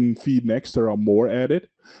know in FeedNext there are more added.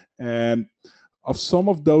 And of some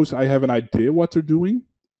of those, I have an idea what they're doing.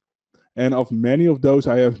 And of many of those,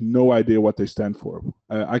 I have no idea what they stand for.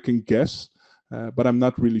 I can guess, but I'm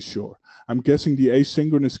not really sure. I'm guessing the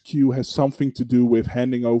asynchronous queue has something to do with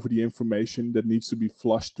handing over the information that needs to be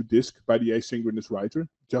flushed to disk by the asynchronous writer,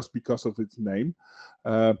 just because of its name.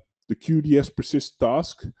 The QDS persist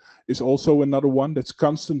task is also another one that's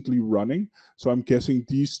constantly running. So I'm guessing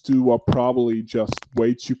these two are probably just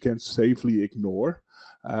weights you can safely ignore.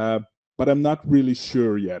 But I'm not really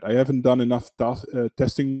sure yet. I haven't done enough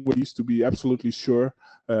testing with these to be absolutely sure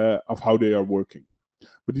of how they are working.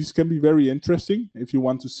 But these can be very interesting if you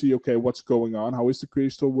want to see, okay, what's going on? How is the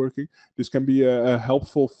query store working? This can be a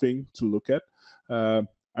helpful thing to look at.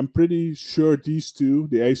 I'm pretty sure these two,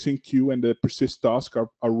 the async queue and the persist task, are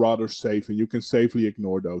rather safe, and you can safely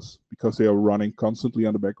ignore those because they are running constantly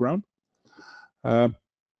on the background.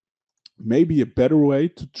 Maybe a better way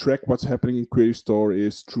to track what's happening in query store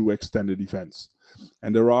is through extended events.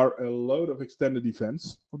 And there are a load of extended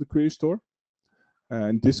events of the query store.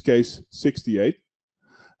 In this case, 68,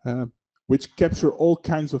 which capture all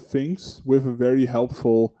kinds of things with a very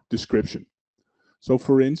helpful description. So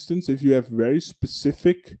for instance, if you have very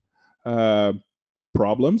specific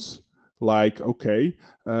problems, like, okay,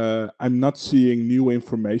 I'm not seeing new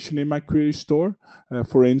information in my query store.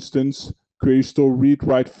 For instance, query store read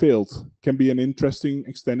write failed can be an interesting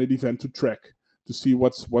extended event to track, to see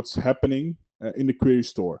what's happening in the query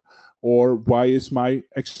store. Or why is my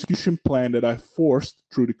execution plan that I forced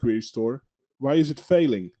through the query store, why is it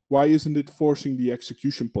failing? Why isn't it forcing the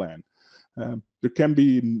execution plan? There can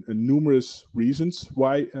be numerous reasons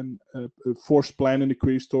why a forced plan in the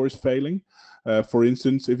query store is failing. For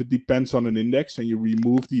instance, if it depends on an index and you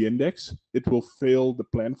remove the index, it will fail the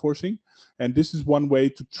plan forcing. And this is one way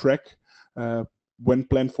to track when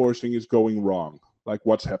plan forcing is going wrong, like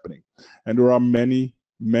what's happening. And there are many,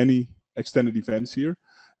 many extended events here.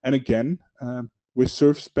 And again, with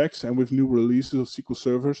service packs and with new releases of SQL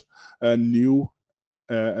servers, new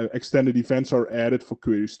extended events are added for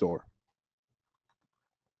query store.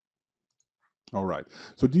 All right,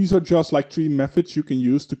 so these are just like 3 methods you can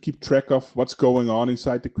use to keep track of what's going on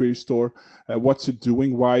inside the query store, what's it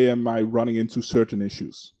doing, why am I running into certain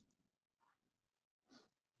issues.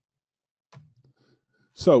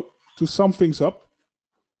 So to sum things up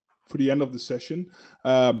for the end of the session,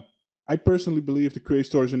 I personally believe the query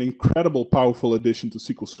store is an incredible, powerful addition to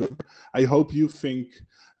SQL Server. I hope you think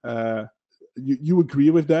you agree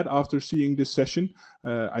with that after seeing this session.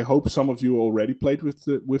 I hope some of you already played with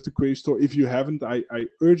the query store. If you haven't, I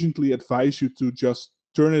urgently advise you to just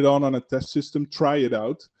turn it on a test system, try it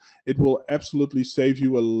out. It will absolutely save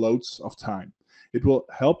you loads of time. It will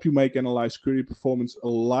help you make analyze query performance a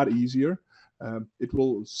lot easier. It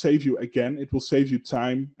will save you, again, it will save you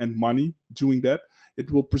time and money doing that. It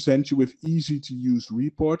will present you with easy to use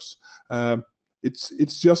reports.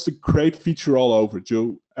 It's just a great feature all over,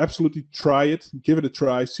 Joe. Absolutely try it, give it a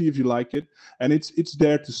try, see if you like it, and it's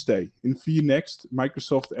there to stay. In VNext,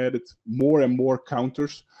 Microsoft added more and more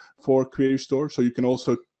counters for query store, so you can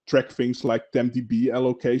also track things like TempDB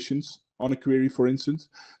allocations on a query, for instance.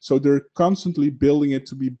 So they're constantly building it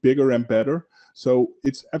to be bigger and better. So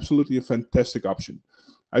it's absolutely a fantastic option.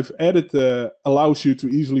 I've added allows you to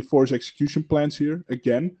easily force execution plans here.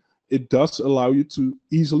 Again, it does allow you to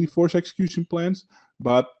easily force execution plans,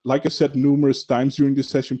 but like I said numerous times during this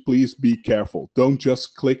session, please be careful. Don't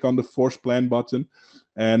just click on the force plan button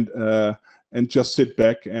and just sit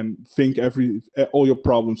back and think all your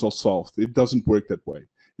problems are solved. It doesn't work that way.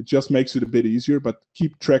 It just makes it a bit easier, but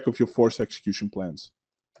keep track of your force execution plans.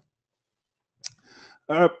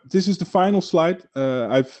 This is the final slide.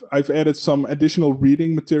 I've added some additional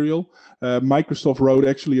reading material. Microsoft wrote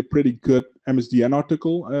actually a pretty good MSDN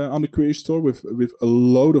article on the query store with a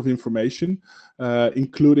load of information,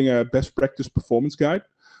 including a best practice performance guide.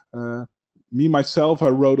 Me, myself, I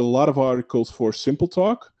wrote a lot of articles for Simple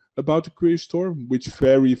Talk about the query store, which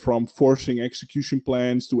vary from forcing execution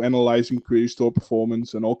plans to analyzing query store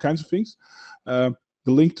performance and all kinds of things.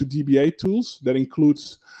 the link to DBA tools. That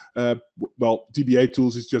includes, well, DBA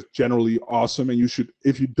tools is just generally awesome, and you should,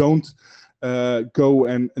 if you don't go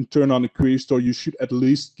and turn on a query store, you should at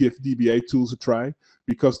least give DBA tools a try,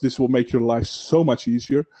 because this will make your life so much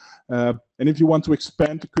easier. And if you want to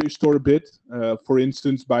expand the query store a bit, for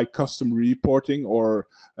instance, by custom reporting or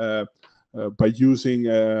by using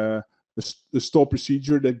the store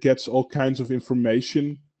procedure that gets all kinds of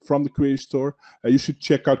information from the query store, you should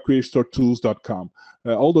check out querystoretools.com.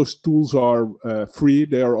 All those tools are free.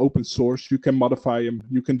 They are open source. You can modify them.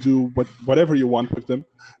 You can do whatever you want with them.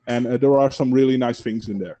 And there are some really nice things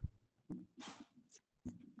in there.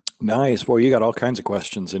 Nice. Well, you got all kinds of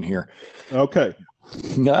questions in here. Okay.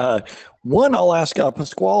 One I'll ask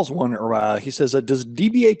Pasquale's one. Or he says, does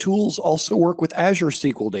DBA tools also work with Azure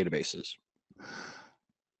SQL databases?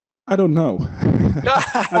 I don't know.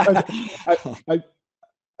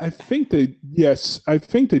 I think they, yes, I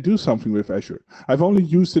think they do something with Azure. I've only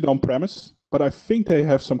used it on premise, but I think they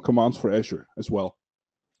have some commands for Azure as well.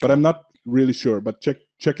 But I'm not really sure, but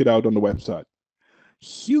check it out on the website.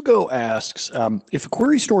 Hugo asks, if a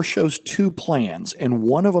query store shows two plans and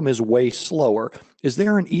one of them is way slower, is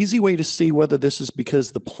there an easy way to see whether this is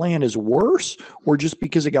because the plan is worse or just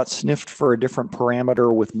because it got sniffed for a different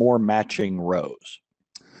parameter with more matching rows?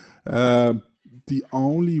 The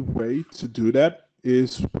only way to do that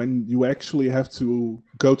is when you actually have to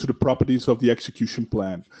go to the properties of the execution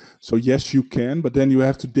plan. So yes, you can, but then you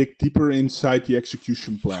have to dig deeper inside the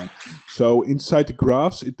execution plan. So inside the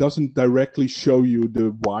graphs, it doesn't directly show you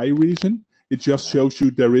the why reason. It just shows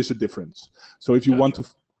you there is a difference. So if you want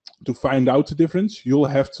to find out the difference, you'll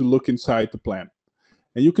have to look inside the plan.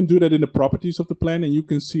 And you can do that in the properties of the plan, and you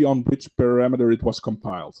can see on which parameter it was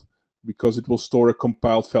compiled, because it will store a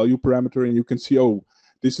compiled value parameter, and you can see, oh,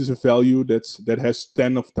 this is a value that has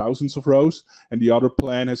 10 of thousands of rows, and the other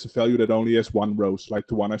plan has a value that only has 1 row, like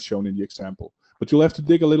the one I've shown in the example. But you'll have to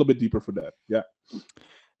dig a little bit deeper for that. Yeah.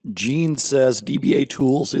 Gene says DBA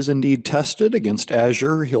tools is indeed tested against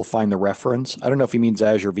Azure. He'll find the reference. I don't know if he means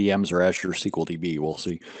Azure VMs or Azure SQL DB. We'll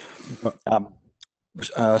see.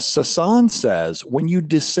 Sasan says, when you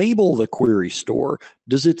disable the query store,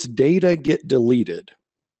 does its data get deleted?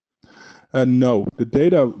 No, the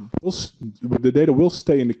data will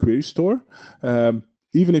stay in the query store,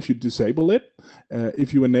 even if you disable it.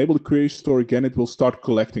 If you enable the query store again, it will start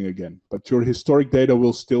collecting again, but your historic data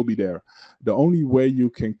will still be there. The only way you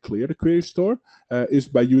can clear the query store is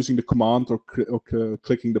by using the command or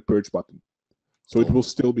clicking the purge button. So it will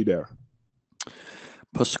still be there.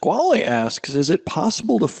 Pasquale asks, is it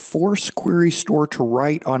possible to force query store to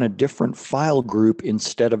write on a different file group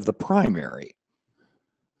instead of the primary?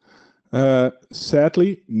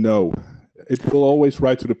 Sadly, no. It will always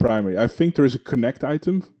write to the primary. I think there is a connect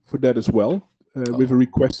item for that as well, with a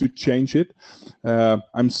request to change it.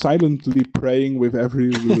 I'm silently praying with every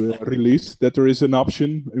release that there is an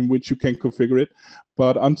option in which you can configure it,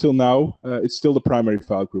 but until now, it's still the primary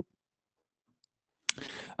file group.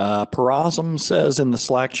 Parazim says in the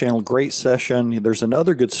Slack channel, great session. There's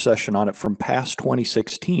another good session on it from past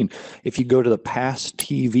 2016. If you go to the Past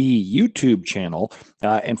TV YouTube channel,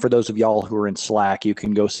 and for those of y'all who are in Slack, you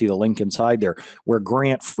can go see the link inside there, where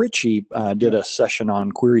Grant Fritchie did a session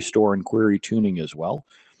on query store and query tuning as well.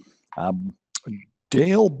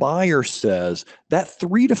 Dale Beyer says that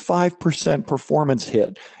 3 to 5% performance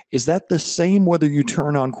hit, is that the same whether you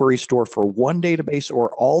turn on query store for one database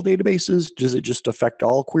or all databases? Does it just affect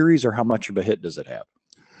all queries, or how much of a hit does it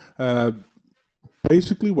have?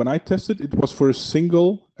 Basically, when I tested, it was for a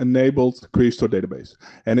single enabled query store database.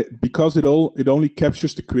 And because it only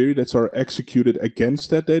captures the query that are executed against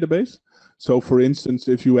that database. So for instance,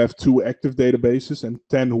 if you have 2 active databases and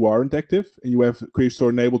 10 who aren't active, and you have query store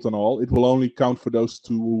enabled on all, it will only count for those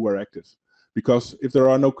 2 who are active. Because if there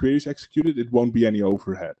are no queries executed, it won't be any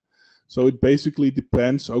overhead. So it basically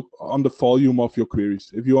depends on the volume of your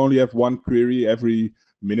queries. If you only have 1 query every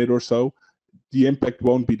minute or so, the impact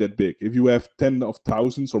won't be that big. If you have 10 of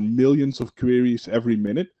thousands or millions of queries every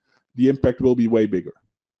minute, the impact will be way bigger.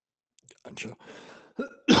 Gotcha.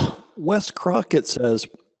 Wes Crockett says,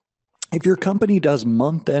 if your company does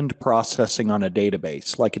month-end processing on a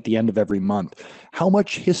database, like at the end of every month, how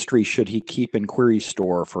much history should he keep in query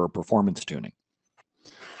store for performance tuning?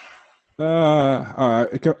 I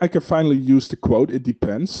can finally use the quote. It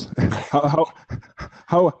depends.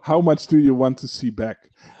 How much do you want to see back?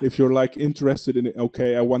 If you're like interested in it,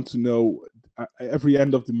 okay, I want to know every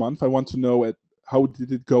end of the month. I want to know how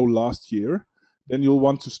did it go last year. Then you'll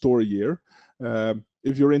want to store a year.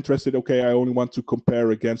 If you're interested, okay, I only want to compare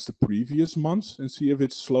against the previous months and see if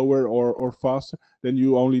it's slower or faster. Then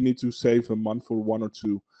you only need to save a month or 1 or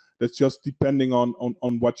 2. That's just depending on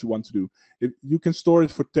what you want to do. You can store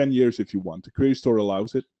it for 10 years if you want. The query store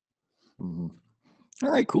allows it. Mm-hmm. All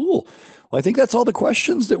right, cool. Well, I think that's all the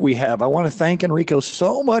questions that we have. I want to thank Enrico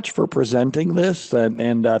so much for presenting this,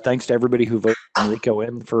 and thanks to everybody who voted Enrico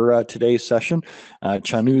in for today's session.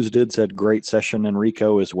 Chanuz said great session,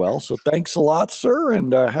 Enrico, as well. So thanks a lot, sir,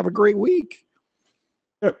 and have a great week.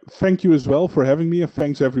 Thank you as well for having me, and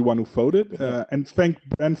thanks everyone who voted. And thank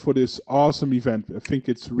Ben for this awesome event. I think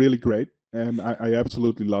it's really great, and I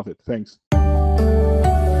absolutely love it. Thanks.